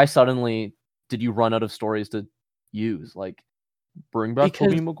 Why suddenly did you run out of stories to use? Like, bring back Because-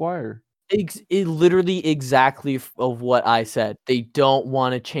 Tobey Maguire. It literally exactly of what I said. They don't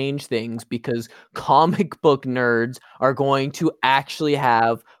want to change things because comic book nerds are going to actually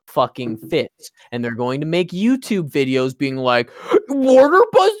have fucking fits, and they're going to make YouTube videos being like, Warner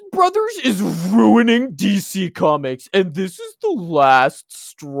Brothers is ruining DC Comics, and this is the last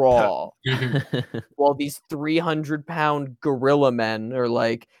straw. While these 300-pound gorilla men are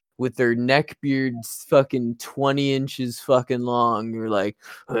like, with their neck beards fucking 20 inches fucking long, you're like,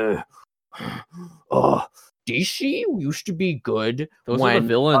 oh, DC used to be good. Those are when the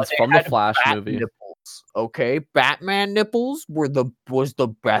villains they from the had Flash bat movie. Nipples, okay, Batman nipples was the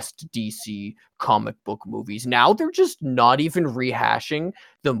best DC comic book movies. Now they're just not even rehashing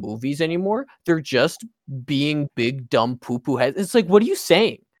the movies anymore. They're just being big dumb poo poo heads. It's like, what are you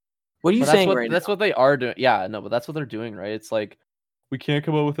saying? What are you But saying right that's now? what they are doing. Yeah, no, but that's what they're doing, right? It's like we can't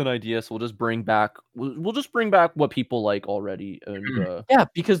come up with an idea, so we'll just bring back what people like already. And Yeah,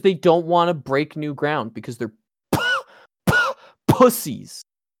 because they don't want to break new ground because they're pussies.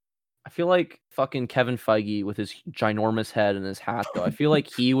 I feel like fucking Kevin Feige with his ginormous head and his hat, though. I feel like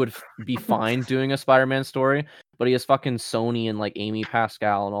he would be fine doing a Spider-Man story, but he has fucking Sony and like Amy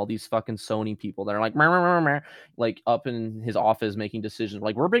Pascal and all these fucking Sony people that are like, like up in his office making decisions.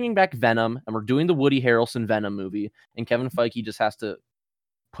 Like, we're bringing back Venom and we're doing the Woody Harrelson Venom movie, and Kevin Feige just has to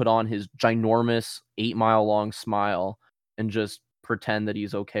put on his ginormous 8-mile long smile and just pretend that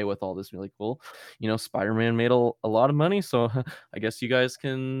he's okay with all this. Be like, well, Spider-Man made a lot of money, so I guess you guys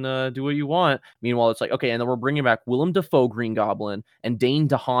can do what you want. Meanwhile, it's like, okay, and then we're bringing back Willem Dafoe Green Goblin and Dane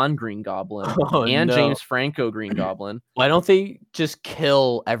DeHaan Green Goblin and no. James Franco Green Goblin. Why don't they just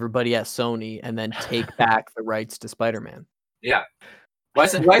kill everybody at Sony and then take back the rights to Spider-Man? Yeah. Why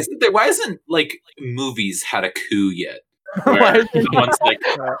isn't like movies had a coup yet? Why Where is it- someone's like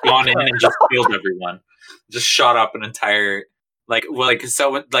gone in and just killed everyone, just shot up an entire I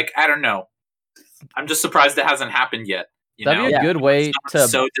don't know. I'm just surprised it hasn't happened yet. That'd be a good way to.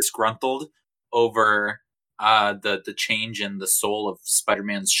 So disgruntled over the change in the sole of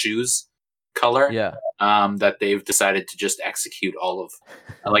Spider-Man's shoes color. Yeah. That they've decided to just execute all of,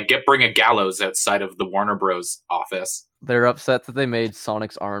 bring a gallows outside of the Warner Bros. Office. They're upset that they made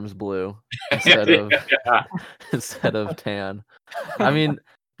Sonic's arms blue instead of tan. I mean,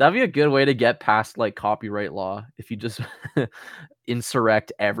 that'd be a good way to get past like copyright law if you just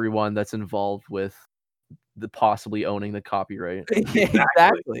insurrect everyone that's involved with the possibly owning the copyright.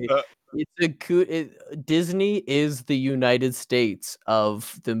 Exactly. It's a coup. Disney is the United States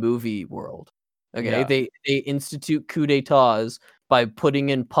of the movie world. Okay, Yeah. they institute coup d'états by putting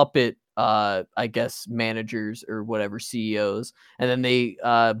in puppet, I guess, managers or whatever, CEOs, and then they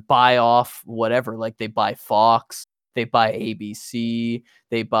buy off whatever. Like they buy Fox, they buy ABC,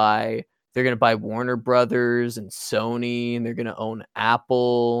 they're gonna buy Warner Brothers and Sony, and they're gonna own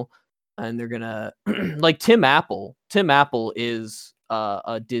Apple, and they're gonna like Tim Apple. Tim Apple is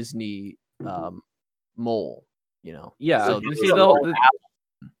a Disney mole, Yeah, So you see, they'll-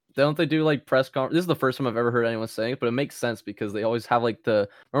 don't they do like press conference? This is the first time I've ever heard anyone saying it, but it makes sense because they always have like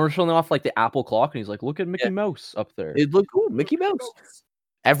remember showing off like the Apple clock, and he's like, "Look at Mickey Mouse up there." It looked cool, Mickey Mouse.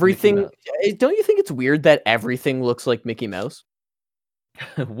 Everything. Mouse. Don't you think it's weird that everything looks like Mickey Mouse?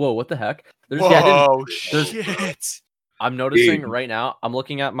 Whoa, what the heck? Whoa, there's- shit. I'm noticing right now. I'm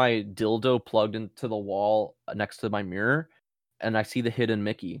looking at my dildo plugged into the wall next to my mirror, and I see the hidden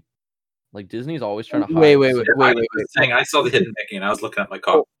Mickey. Like Disney's always trying to hide. Wait. I saw the hidden Mickey and I was looking at my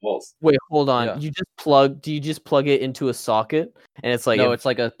cock balls. Wait, hold on. Yeah. Do you just plug it into a socket and it's like No, it's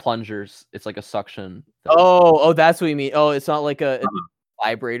like a plungers. It's like a suction thing. Oh, that's what you mean. Oh, it's not like a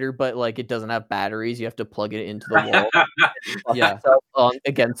vibrator, but like it doesn't have batteries. You have to plug it into the wall. Yeah.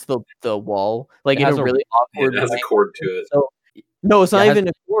 Against the wall, like It in has a a- really awkward. It has a way. cord to it. So no, it's not Yeah, it has- even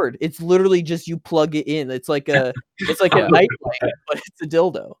a cord. It's literally just you plug it in. It's like a Yeah. night light, but it's a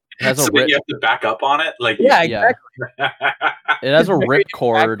dildo. It has a So rip. you have to back up on it, like Yeah, Yeah. exactly. It has a It's very rip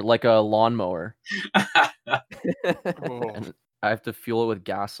cord like a lawnmower. Whoa. And I have to fuel it with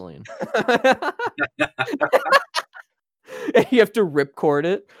gasoline. You have to ripcord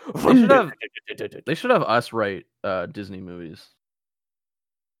it. They should have us write Disney movies.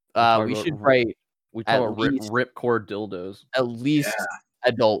 We should write We at talk about least- rip cord dildos. at least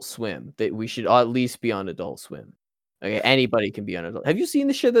Adult Swim. That we should at least be on Adult Swim. Okay, anybody can be on Adult. Have you seen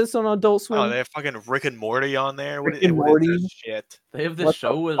the shit that's on Adult Swim? Oh, they have fucking Rick and Morty on there. Rick and what is Morty? this shit? They have this What the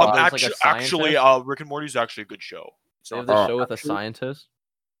show with fuck? there's like a Actually, scientist. Rick and Morty is actually a good show. They have this show with a scientist.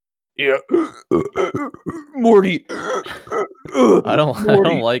 Yeah, Morty. I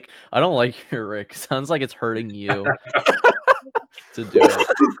don't like your Rick. Sounds like it's hurting you to do it.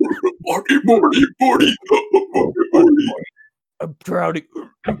 Morty. I'm drowning.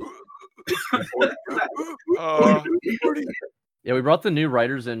 Uh, Yeah, we brought the new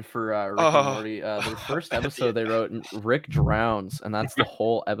writers in for Rick and Oh, Morty. Their first episode they wrote, Rick drowns, and that's the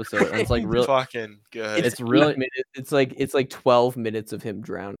whole episode. And it's like real. fucking good. It's really, It's like 12 minutes of him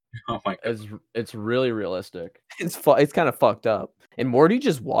drowning. Oh my god. it's really realistic. It's kind of fucked up. And Morty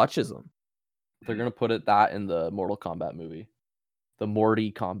just watches them. They're gonna put that in the Mortal Kombat movie, the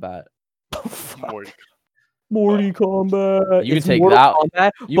Morty Combat. Morty. Morty Kombat. You can It's take Mortal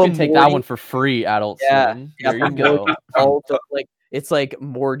that. Kombat, You but can take that Morty- one for free, Adult Yeah, Swim. yeah, There you but go. Morty all the- like it's like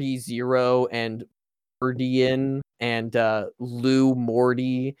Morty Zero and Mordian and Lou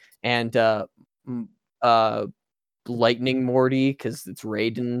Morty and Lightning Morty because it's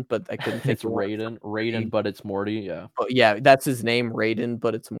Raiden, but I couldn't think It's of one. Raiden, but it's Morty. Yeah, But yeah, that's his name, Raiden,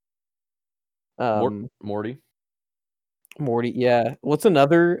 but it's Morty. Morty. Yeah. What's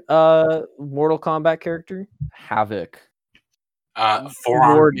another Mortal Kombat character? Havoc.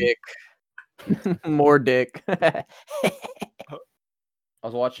 Forearm. Mordick. Mordick. I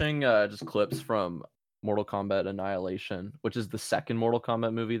was watching just clips from Mortal Kombat Annihilation, which is the second Mortal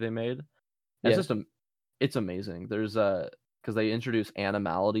Kombat movie they made. It's Yeah. just it's amazing. There's because they introduce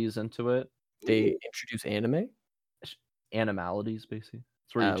animalities into it. They introduce anime. Animalities, basically.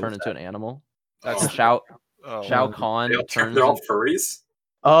 It's where you turn what's into an animal. That's Shao oh, Kahn turns. They're all furries.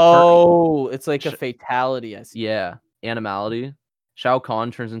 Oh, it's like a fatality. I see. Yeah, animality. Shao Kahn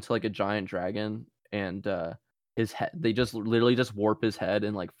turns into like a giant dragon, and his head. They just literally just warp his head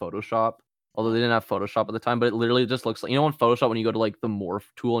in like Photoshop. Although they didn't have Photoshop at the time, but it literally just looks like, you know, in Photoshop when you go to like the morph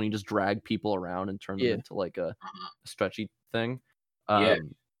tool and you just drag people around and turn them Yeah. into like a stretchy thing. Yeah.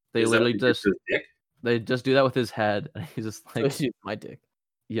 They Is that literally what he did just to his dick? they just do that with his head, and he's just like Especially my dick.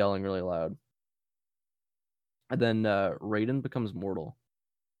 yelling really loud. And then Raiden becomes mortal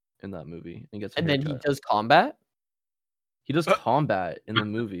in that movie, and he gets a And then he haircut. does combat. He does combat in the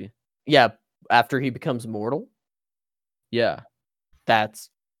movie. Yeah, after he becomes mortal. Yeah. That's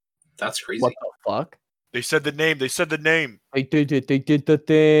crazy. what the fuck. they said the name. They said the name. They did it. They did the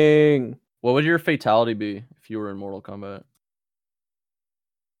thing. What would your fatality be if you were in Mortal Kombat?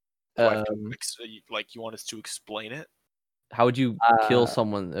 Do I have to Um, like you want us to explain it? How would you kill Uh,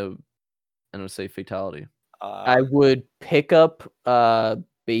 someone and it would say fatality? I would pick up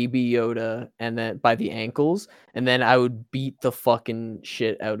Baby Yoda and then by the ankles, and then I would beat the fucking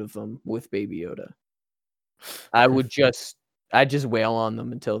shit out of them with Baby Yoda. I'd just wail on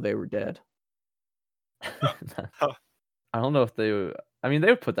them until they were dead. I don't know if they would. I mean, they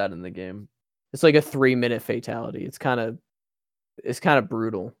would put that in the game. It's like a 3-minute fatality. It's kind of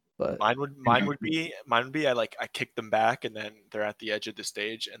brutal, but Mine would be I kick them back and then they're at the edge of the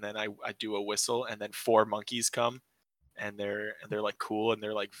stage and then I do a whistle and then 4 monkeys come and they're like cool and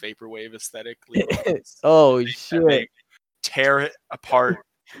they're like vaporwave aesthetic. oh And shit! they tear it apart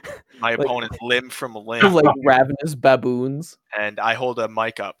my Like- opponent limb from limb Like ravenous baboons. and I hold a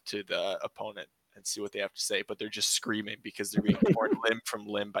mic up to the opponent and see what they have to say, but they're just screaming because they're being torn limb from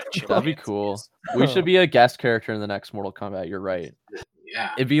limb by That'd be chimpanzees. cool. We should be a guest character in the next Mortal Kombat. You're right.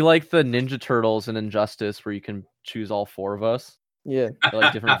 Yeah. It'd be like the Ninja Turtles in Injustice, where you can choose all 4 of us, Yeah,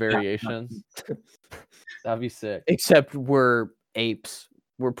 like different variations. That'd be sick. except we're apes.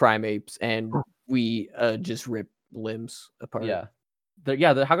 We're prime apes, and we just rip limbs apart. Yeah.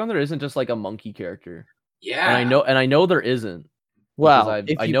 How come there isn't just like a monkey character? Yeah. And I know there isn't. Well,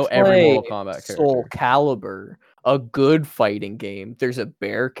 I've- if I you know every play Mortal Kombat Soul character. Calibur, a good fighting game, there's a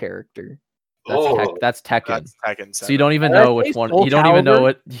bear character. That's Tekken. That's Tekken So 7. you don't even Did I know say which one. Soul You don't even know Calibur?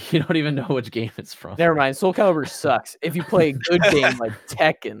 what. You don't even know which game it's from. Never mind, Soul Calibur sucks. If you play a good game like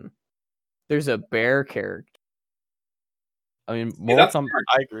Tekken, there's a bear character. I mean, Yeah, Mortal that's Kombat. smart.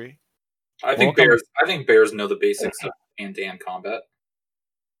 I agree. I think bears know the basics of hand-to-hand combat.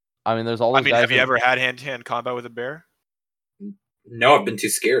 I mean, there's all I those mean, guys. have you that- ever had hand-to-hand combat with a bear? No, I've been too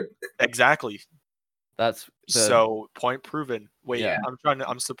scared. Exactly. That's So point proven. Wait, Yeah.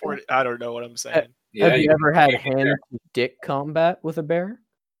 I'm supporting. I don't know what I'm saying. Yeah, Have you ever had yeah. hand-to-dick combat with a bear?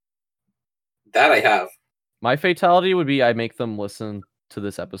 That I have. my fatality would be I make them listen to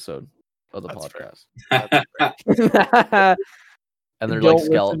this episode of the That's fair. podcast, That's great. and they're Don't like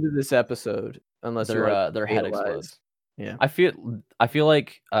skeleton. listen to this episode unless you're Their head paralyzed. explodes. Yeah. I feel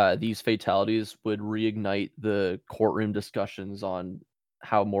like these fatalities would reignite the courtroom discussions on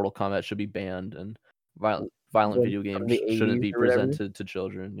how Mortal Kombat should be banned and violent From video games the shouldn't 80s be or whatever? presented to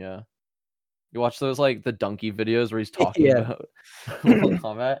children. Yeah. You watch those like the donkey videos where he's talking Yeah. about Mortal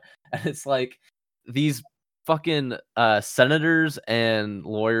Kombat, and it's like these fucking senators and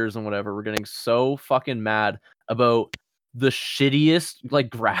lawyers and whatever were getting so fucking mad about the shittiest like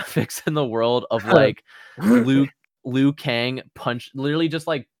graphics in the world of like Liu Kang literally just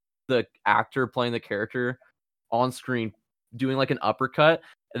like the actor playing the character on screen doing like an uppercut,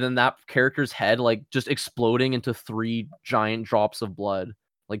 and then that character's head like just exploding into 3 giant drops of blood,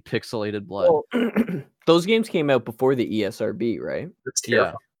 like pixelated blood. Well, those games came out before the ESRB, right? That's Yeah,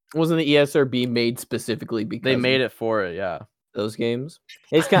 terrifying. Wasn't the ESRB made specifically because they of made it for it. Yeah, those games?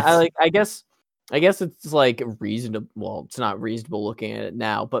 It's kind of like I guess it's like reasonable. Well, it's not reasonable looking at it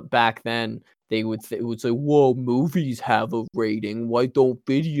now, but back then they would say, "Whoa, movies have a rating. Why don't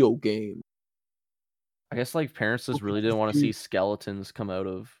video games?" I guess like parents just really didn't want to see skeletons come out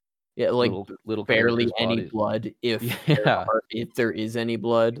of Yeah, like little barely characters' any bodies. blood, if Yeah. if there is any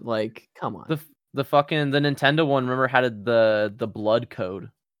blood. Like, come on. The Nintendo one, remember, had the blood code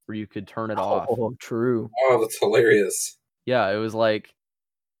where you could turn it off. Oh, true. Oh, that's hilarious. Yeah, it was like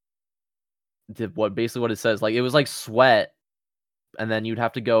basically what it says. Like it was like sweat, and then you'd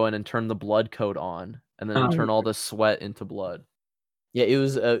have to go in and turn the blood code on, and then it'd turn all the sweat into blood. Yeah, it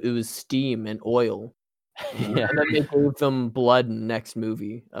was steam and oil. Yeah. And then they gave them blood in the next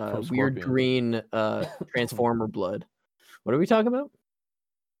movie. From Weird Scorpion. green Transformer blood. What are we talking about?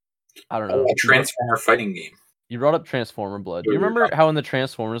 I don't know. A Transformer fighting game. You brought up Transformer blood. Do you remember how in the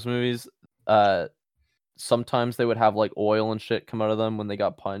Transformers movies, sometimes they would have like oil and shit come out of them when they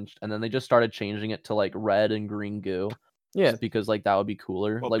got punched, and then they just started changing it to like red and green goo? Yeah. Just because like that would be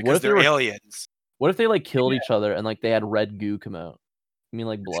cooler. Well, Like because what if they're they were, aliens. what if they like killed each other and like they had red goo come out? You mean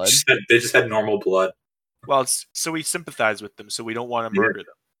like blood? They just had normal blood. Well, so we sympathize with them, so we don't want to murder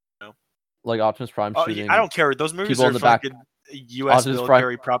them. Like Optimus Prime Oh, shooting I don't care. Those movies people are in the back. fucking U.S. Optimus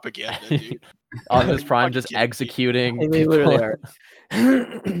military propaganda, dude. Optimus You Prime fucking just kidding me? executing They people. literally are.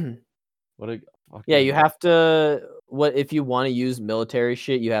 What a fucking... Yeah, you have to. What if you want to use military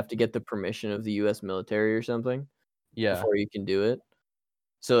shit? You have to get the permission of the U.S. military or something Yeah. before you can do it.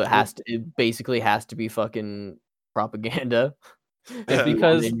 So it basically has to be fucking propaganda. It's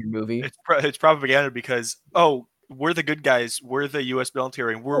because in your movie. It's propaganda because we're the good guys, we're the U.S.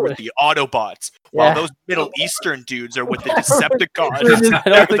 military, and we're with the Autobots, while Yeah. those Middle Eastern dudes are with the Decepticons. I don't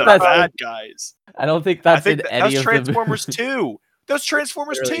They're think the that's- bad guys. I don't think I that's think in that any was of Transformers the... 2. Those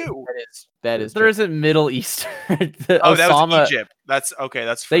Transformers Really, 2. that is There true. isn't Middle Eastern. Oh, that Osama, was Egypt. That's okay.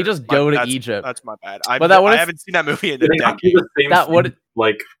 That's They fair. just go to that's, Egypt. That's my bad. But that what I if- haven't seen that movie in They a have to do decade. the same That thing, would-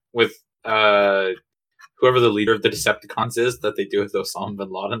 like with whoever the leader of the Decepticons is that they do with Osama bin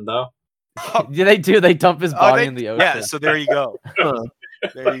Laden, though. Yeah, they do. They dump his body in the ocean. Yeah, so there you go. Huh.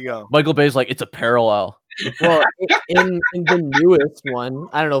 There you go. Michael Bay's like, it's a parallel. Well, in the newest one,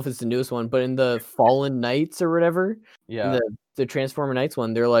 I don't know if it's the newest one, but in the Fallen Knights or whatever, Yeah. the Transformer Knights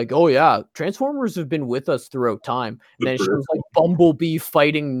one, they're like, oh yeah, Transformers have been with us throughout time. And then it shows like Bumblebee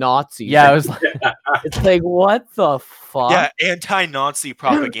fighting Nazis. Yeah, I Like, was like, it's like, what the fuck? Yeah, anti-Nazi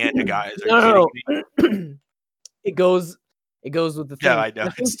propaganda guys. Are you No. kidding me? It goes with the thing. Yeah, I know. I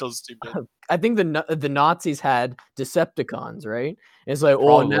think, It's still stupid. I think the Nazis had Decepticons, right? It's like,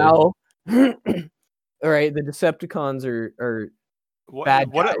 Probably. oh, now, all right, the Decepticons are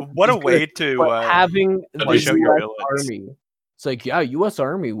bad guys. What a It's way good, to but having to the show your US villains. Army. It's like, yeah, U.S.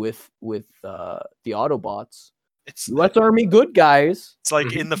 Army with the Autobots. it's U.S. Army good guys. It's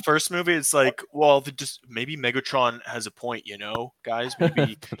like in the first movie, it's like, well, maybe Megatron has a point, guys.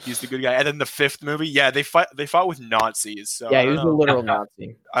 Maybe he's the good guy. And then the fifth movie, yeah, they fought with Nazis. So Yeah, I he don't was a know. literal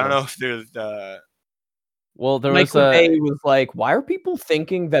Nazi. I don't know if they're the. well, there was Michael a... Bay was like, why are people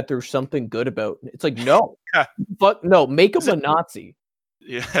thinking that there's something good about it? It's like, no, Yeah. but no, make him a Nazi.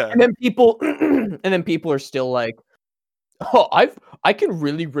 Yeah. And then people are still like, oh, I can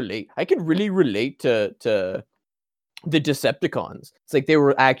really relate. I can really relate to the Decepticons. It's like they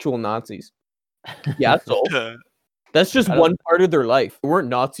were actual Nazis. Yeah, so that's just I don't- one part of their life. They weren't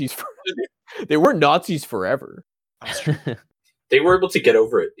Nazis they weren't Nazis forever. They were able to get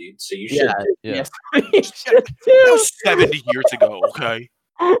over it, dude. So you should. Yeah. Yes. You should That too. was 70 years ago, okay?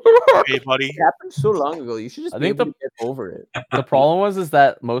 Hey, buddy. It happened so long ago. You should just I be think able to get over it. The problem is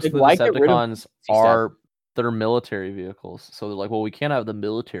that most Like, of the why get rid of Decepticons CSAT? are their military vehicles. So they're like, well, we can't have the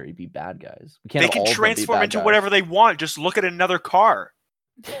military be bad guys. We can't They have can all of them be transform bad into guys." whatever they want. Just look at another car.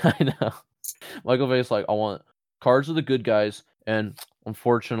 I know. Michael Bay's like, I want cars are the good guys, and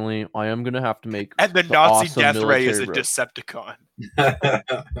unfortunately, I am gonna have to make And the the Nazi awesome death ray is a military Decepticon.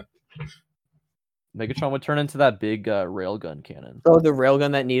 Megatron would turn into that big railgun cannon. Oh, the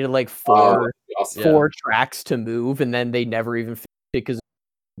railgun that needed like Oh, awesome. Yeah. 4 tracks to move, and then they never even fit because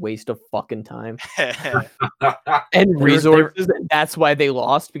waste of fucking time and were- resources. And that's why they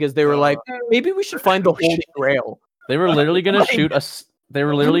lost, because they were like, maybe we should find the we Holy should- Grail. They were literally gonna Like- shoot a. They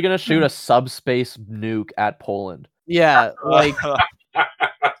were literally gonna shoot a subspace nuke at Poland. Yeah, like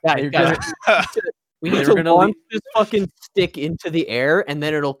You're guys, we they need were to gonna launch this fucking stick into the air, and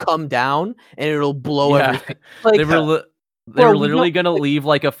then it'll come down and it'll blow Yeah. everything. Like, They were They Bro, were we literally don't- gonna leave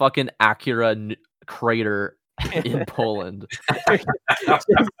like a fucking Acura crater in Poland. and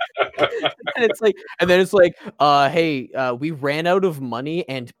then it's like, hey, we ran out of money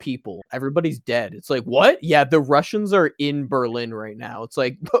and people. Everybody's dead. It's like, what? Yeah, the Russians are in Berlin right now. It's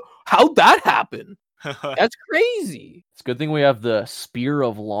like, how'd that happen? That's crazy. It's a good thing we have the Spear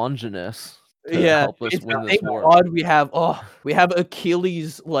of Longinus to Yeah, help us it's- win this thank war. God we have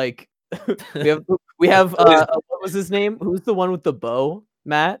Achilles. Like, we have what was his name? Who's the one with the bow?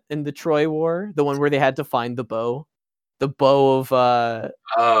 Matt in the Troy War, the one where they had to find the bow of Oh,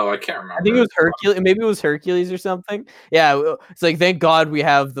 I can't remember. I think it was Hercules. Maybe it was Hercules or something. Yeah, it's like thank God we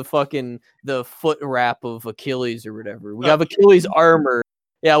have the foot wrap of Achilles or whatever. We have Achilles armor.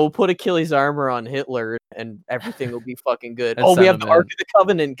 Yeah, we'll put Achilles armor on Hitler and everything will be fucking good. And Oh, we send have him the Ark in. of the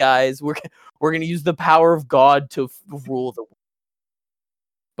Covenant, guys. We're gonna use the power of God to rule the world.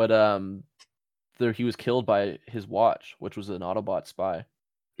 But he was killed by his watch, which was an Autobot spy.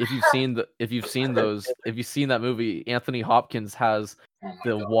 If you've seen that movie, Anthony Hopkins has Oh my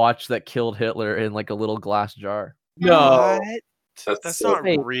the God. watch that killed Hitler in like a little glass jar. No, That's so-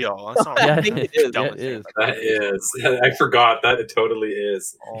 not real. That's not Yeah, real. it That's the is. dumbest It thing is. I've That ever is. I forgot that it totally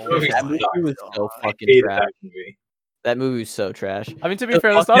is. Oh Movie's that my movie was so God. I fucking hated trash. that movie. That movie was so trash. I mean, to be The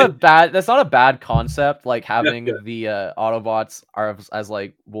fair, that's not a bad concept. Like having the Autobots are as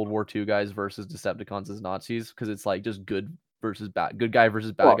like World War II guys versus Decepticons as Nazis, because it's like just good versus bad, good guy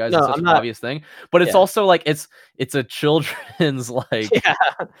versus bad Well, guys. no, It's such I'm an not- obvious thing, but it's Yeah. also like it's a children's like. Yeah.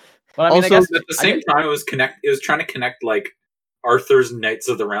 But I mean, Also, I guess At the same time, it was trying to connect like Arthur's Knights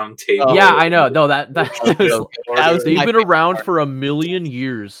of the Round Table. Oh, yeah, I know. No, that That was they've my been favorite around part. for a million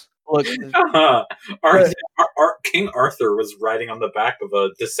years. Look, King Arthur was riding on the back of a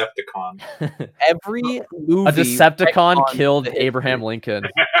Decepticon. every movie. A Decepticon retcons killed the history. Abraham Lincoln.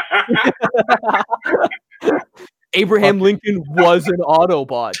 Abraham Lincoln was an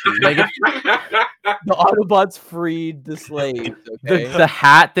Autobot. Dude. Like, The Autobots freed the slaves. Okay. the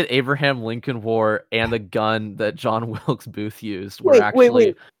hat that Abraham Lincoln wore and the gun that John Wilkes Booth used were Wait, actually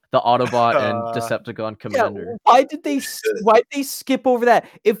wait. the Autobot and Uh, Decepticon Yeah, commander. why did they skip over that?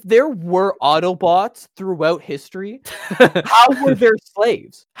 If there were Autobots throughout history, how were there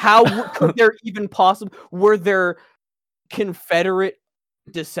slaves? How could there even possibly were there Confederate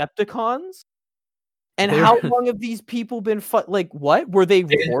Decepticons? And They how were- long have these people been like what? Were they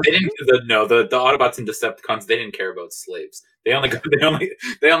They didn't horses? the Autobots and Decepticons. They didn't care about slaves. They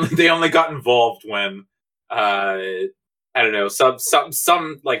only got involved when I don't know, some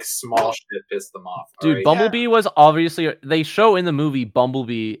like small shit pissed them off. Dude, alright? Bumblebee was obviously they show in the movie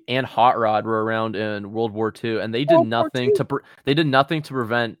Bumblebee and Hot Rod were around in World War II, and they did World War nothing II? to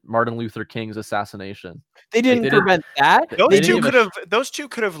prevent Martin Luther King's assassination. They didn't they didn't- prevent that. they Those didn't two even could have. Those two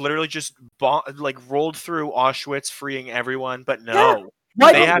could have literally just rolled through Auschwitz, freeing everyone. But no, Yeah.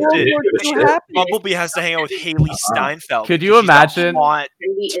 Why They did have World to- War II Shit. happen? Bumblebee has to hang out with Haley Steinfeld. Could because you she's a imagine- hot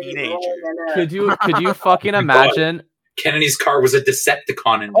Maybe it's teenager. rolling in a- Could you fucking Oh my God. imagine? Kennedy's car was a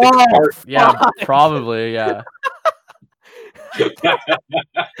Decepticon and Oh, Yeah, probably, yeah. There's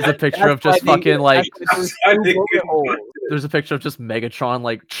a picture of just fucking like I think there's a picture of just Megatron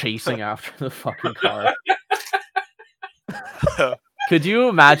like chasing after the fucking car. Could you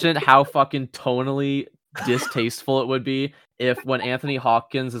imagine how fucking tonally distasteful it would be if when Anthony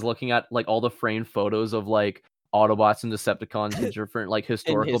Hopkins is looking at like all the framed photos of like Autobots and Decepticons in different like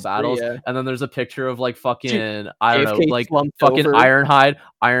historical history, battles, yeah. and then there's a picture of like fucking I don't know, JFK like slumped fucking over. Ironhide.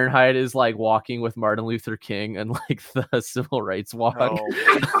 Ironhide is like walking with Martin Luther King and like the civil rights walk. Oh,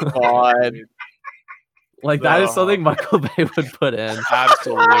 God. Like that is something Michael Bay would put in.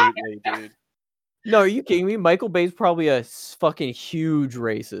 absolutely, dude. No, are you kidding me? Michael Bay's probably a fucking huge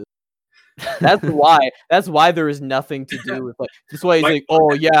racist. That's why. That's why there is nothing to do with like. That's why he's like,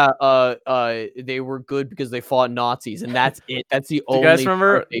 oh yeah, they were good because they fought Nazis, and that's it. That's the Do you only. guys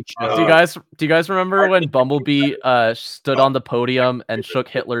remember? part they Uh, show. Do you guys remember when Bumblebee stood on the podium and shook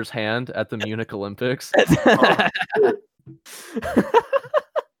Hitler's hand at the Munich Olympics?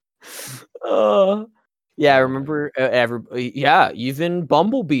 Yeah, I remember. Yeah, even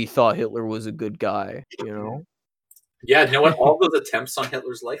Bumblebee thought Hitler was a good guy. You know, Yeah, you know what? All those attempts on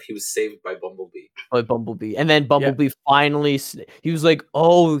Hitler's life, he was saved by Bumblebee. by Bumblebee, and then Bumblebee finally, he was like,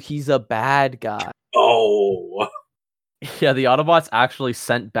 "Oh, he's a bad guy." Oh, Yeah, the Autobots actually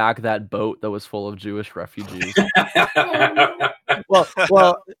sent back that boat that was full of Jewish refugees.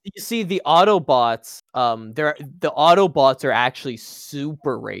 Well, you see, the Autobots, the Autobots are actually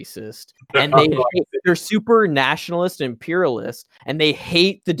super racist, and they're super nationalist and imperialist, and they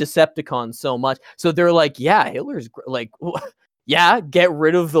hate the Decepticons so much. So they're like, yeah, Hitler's like, yeah, get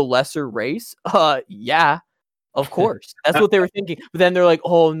rid of the lesser race. Yeah, Of course, that's what they were thinking. But then they're like,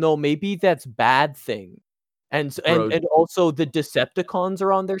 "Oh no, maybe that's bad thing." And Bro. and also the Decepticons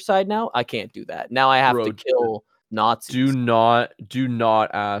are on their side now. I can't do that. Now I have Bro, to kill Nazis. Do not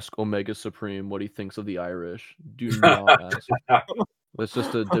ask Omega Supreme what he thinks of the Irish. Do not ask. That's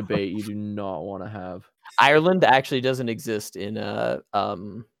just a debate you do not want to have. Ireland actually doesn't exist in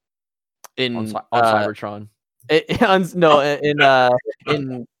On Cybertron.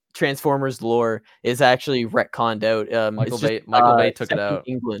 In Transformers lore is actually retconned out. Michael it's just, Bay took it set in out.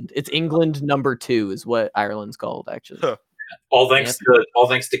 England. It's England number 2 is what Ireland's called actually. Huh. All thanks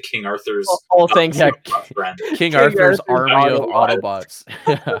to King Arthur's. All thanks to friend. King Arthur's army of Autobots.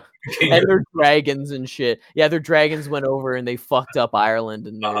 Autobots. And they're dragons and shit. Yeah, their dragons went over and they fucked up Ireland,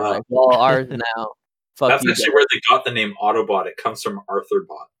 and they're like, "Well, ours now." Fuck That's you actually guys. where they got the name Autobot. It comes from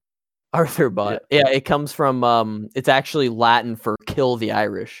Arthur-bot. Arthur-bot. Yeah, it comes from. It's actually Latin for "kill the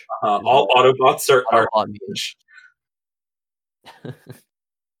Irish." All Autobots are Autobot means.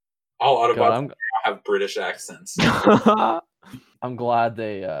 all Autobots God, have British accents. I'm glad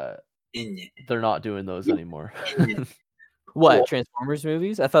they're not doing those anymore. What Cool. Transformers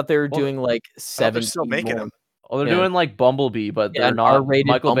movies? I thought they were doing like Oh, 7. they're still making them. Oh, they're Yeah. doing like Bumblebee, but Yeah, they're an not. R-rated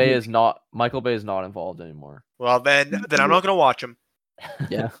Michael Bay Bumblebee. is not involved anymore. Well, then I'm not gonna watch them.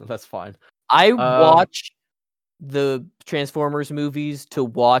 Yeah. That's fine. I watch the Transformers movies to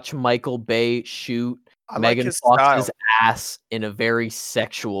watch Michael Bay shoot I like Megan his Fox's style. ass in a very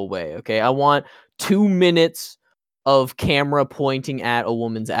sexual way. Okay, I want 2 minutes of camera pointing at a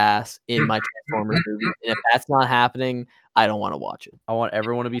woman's ass in my Transformers movie, and if that's not happening, I don't want to watch it. I want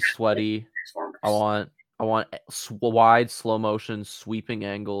everyone to be sweaty. I want wide slow motion sweeping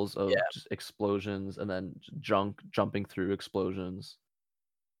angles of just explosions and then jumping through explosions.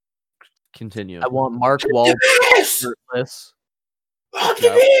 Continue. I want Mark Wahlberg shirtless.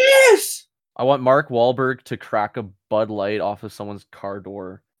 I want Mark Wahlberg to crack a Bud Light off of someone's car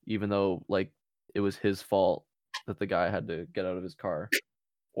door, even though like it was his fault that the guy had to get out of his car.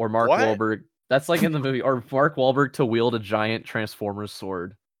 Or Mark What? Wahlberg. That's like in the movie. Or Mark Wahlberg to wield a giant Transformers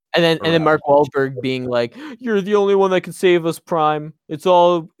sword. And then Mark Wahlberg being like, "You're the only one that can save us, Prime.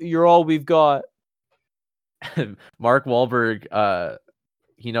 You're all we've got." Mark Wahlberg,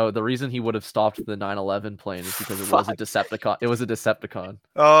 the reason he would have stopped the 9/11 plane is because it was a Decepticon. It was a Decepticon.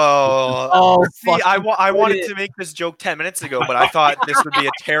 Oh, See, I wanted to make this joke 10 minutes ago, but I thought this would be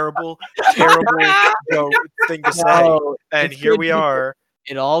a terrible joke thing to say. No, And it's here good we because are.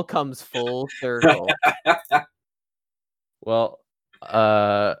 It all comes full circle. Well,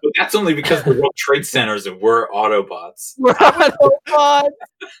 But that's only because the World Trade Centers were Autobots. We're on Autobot.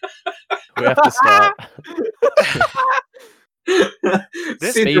 we have to stop.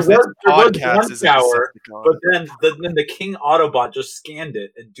 This See, space there was podcast one is a tower, Decepticon. but then the King Autobot just scanned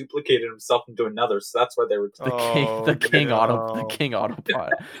it and duplicated himself into another. So that's why they were. The king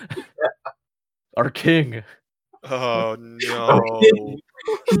Autobot. Our king. Oh no!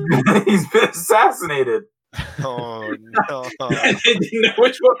 He's been assassinated. Oh no! And they didn't know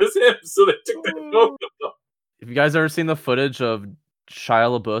which one was him, so they took the photo of them. Have you guys ever seen the footage of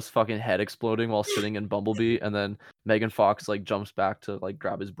Shia LaBeouf's fucking head exploding while sitting in Bumblebee, and then Megan Fox like jumps back to like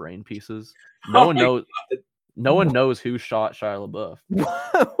grab his brain pieces? No Oh one my knows. No one knows who shot Shia LaBeouf.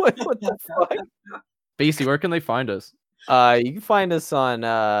 what the fuck? Basie, where can they find us? You can find us on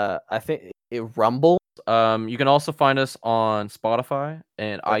I think Rumble. You can also find us on Spotify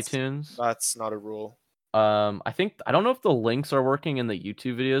and That's- iTunes. That's not a rule. I don't know if the links are working in the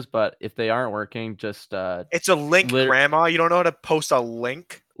YouTube videos, but if they aren't working, just It's a link, Grandma. You don't know how to post a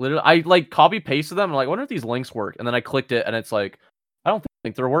link? literally I like copy pasted them. I'm like, I wonder if these links work, and then I clicked it, and it's like, I don't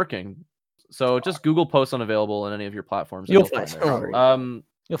think they're working. So just Google post unavailable in any of your platforms. and You'll you'll find find it. it. Don't worry.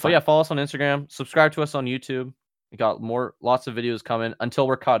 You'll But find yeah, follow us on Instagram. Subscribe to us on YouTube. We got lots of videos coming until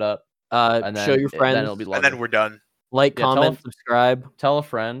we're caught up. And then show your friends. Then it'll be And then we're done. Like, Yeah, tell comment, them- subscribe. tell a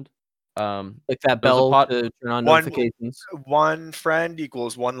friend. Click that there's a bell to turn on One- notifications. One friend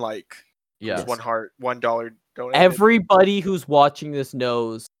equals one like. Yeah. Equals one heart. $1 donated. Everybody who's watching this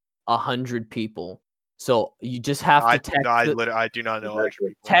knows 100 people. So you just have to text, I do not know. 100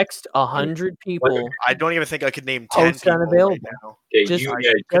 people. text 100 people. I don't even think I could name 10 Post people unavailable. right now. Okay, Just, you I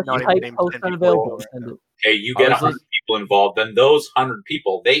get, could just not even type name post 10 people unavailable. right Send now. it. okay, you get I was 100 people involved, then those 100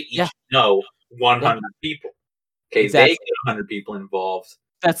 people, they each Yeah. know 100 people. Okay, Exactly. they get 100 people involved.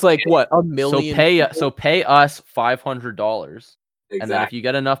 That's like what, a million? So pay us $500, and then if Exactly. you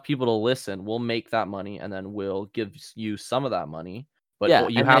get enough people to listen, we'll make that money, and then we'll give you some of that money. But Yeah,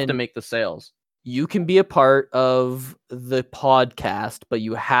 you and have to then- make the sales. You can be a part of the podcast, but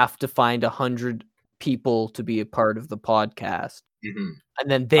you have to find 100 people to be a part of the podcast. Mhm. And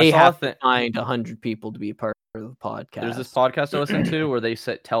then I they saw a have to thing- find 100 people to be a part. the podcast. There's this podcast I listen to where they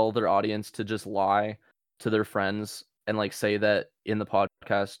tell their audience to just lie to their friends and like say that in the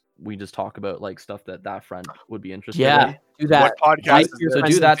podcast we just talk about like stuff that friend would be interested in. Do that. What podcast Like is your this? So friends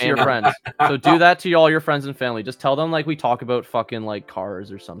do and that to your family. friends. So do that to all your friends and family. Just tell them like we talk about fucking like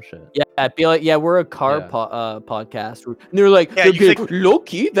cars or some shit. Yeah, be like, we're a car Yeah. podcast. And they're like, Yeah, they'll you be think- like,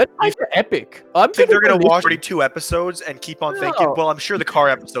 Loki, that guy's epic. I'm I think they're gonna listen." watch 42 episodes and keep on thinking. No. Well, I'm sure the car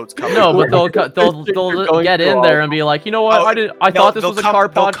episode's coming. No, but they'll You're they'll get going in through there all- and be like, you know what? Oh, I thought this they'll was a come- car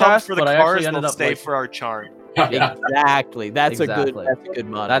they'll come podcast, for the but I cars, actually ended they'll up stay like, for our charm. Exactly. That's Exactly. that's a good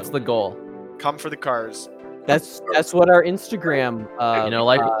motto. that's the goal. Come for the cars. That's what our Instagram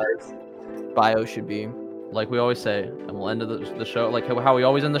like bio should be. like we always say, and we'll end the show like how we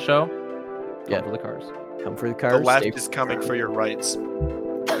always end the show. Yeah. Come for the cars. Come for the The cars. left stay is coming for your rights.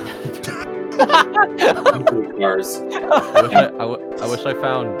 Cars. I wish I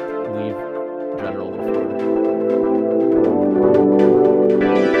found leave general before.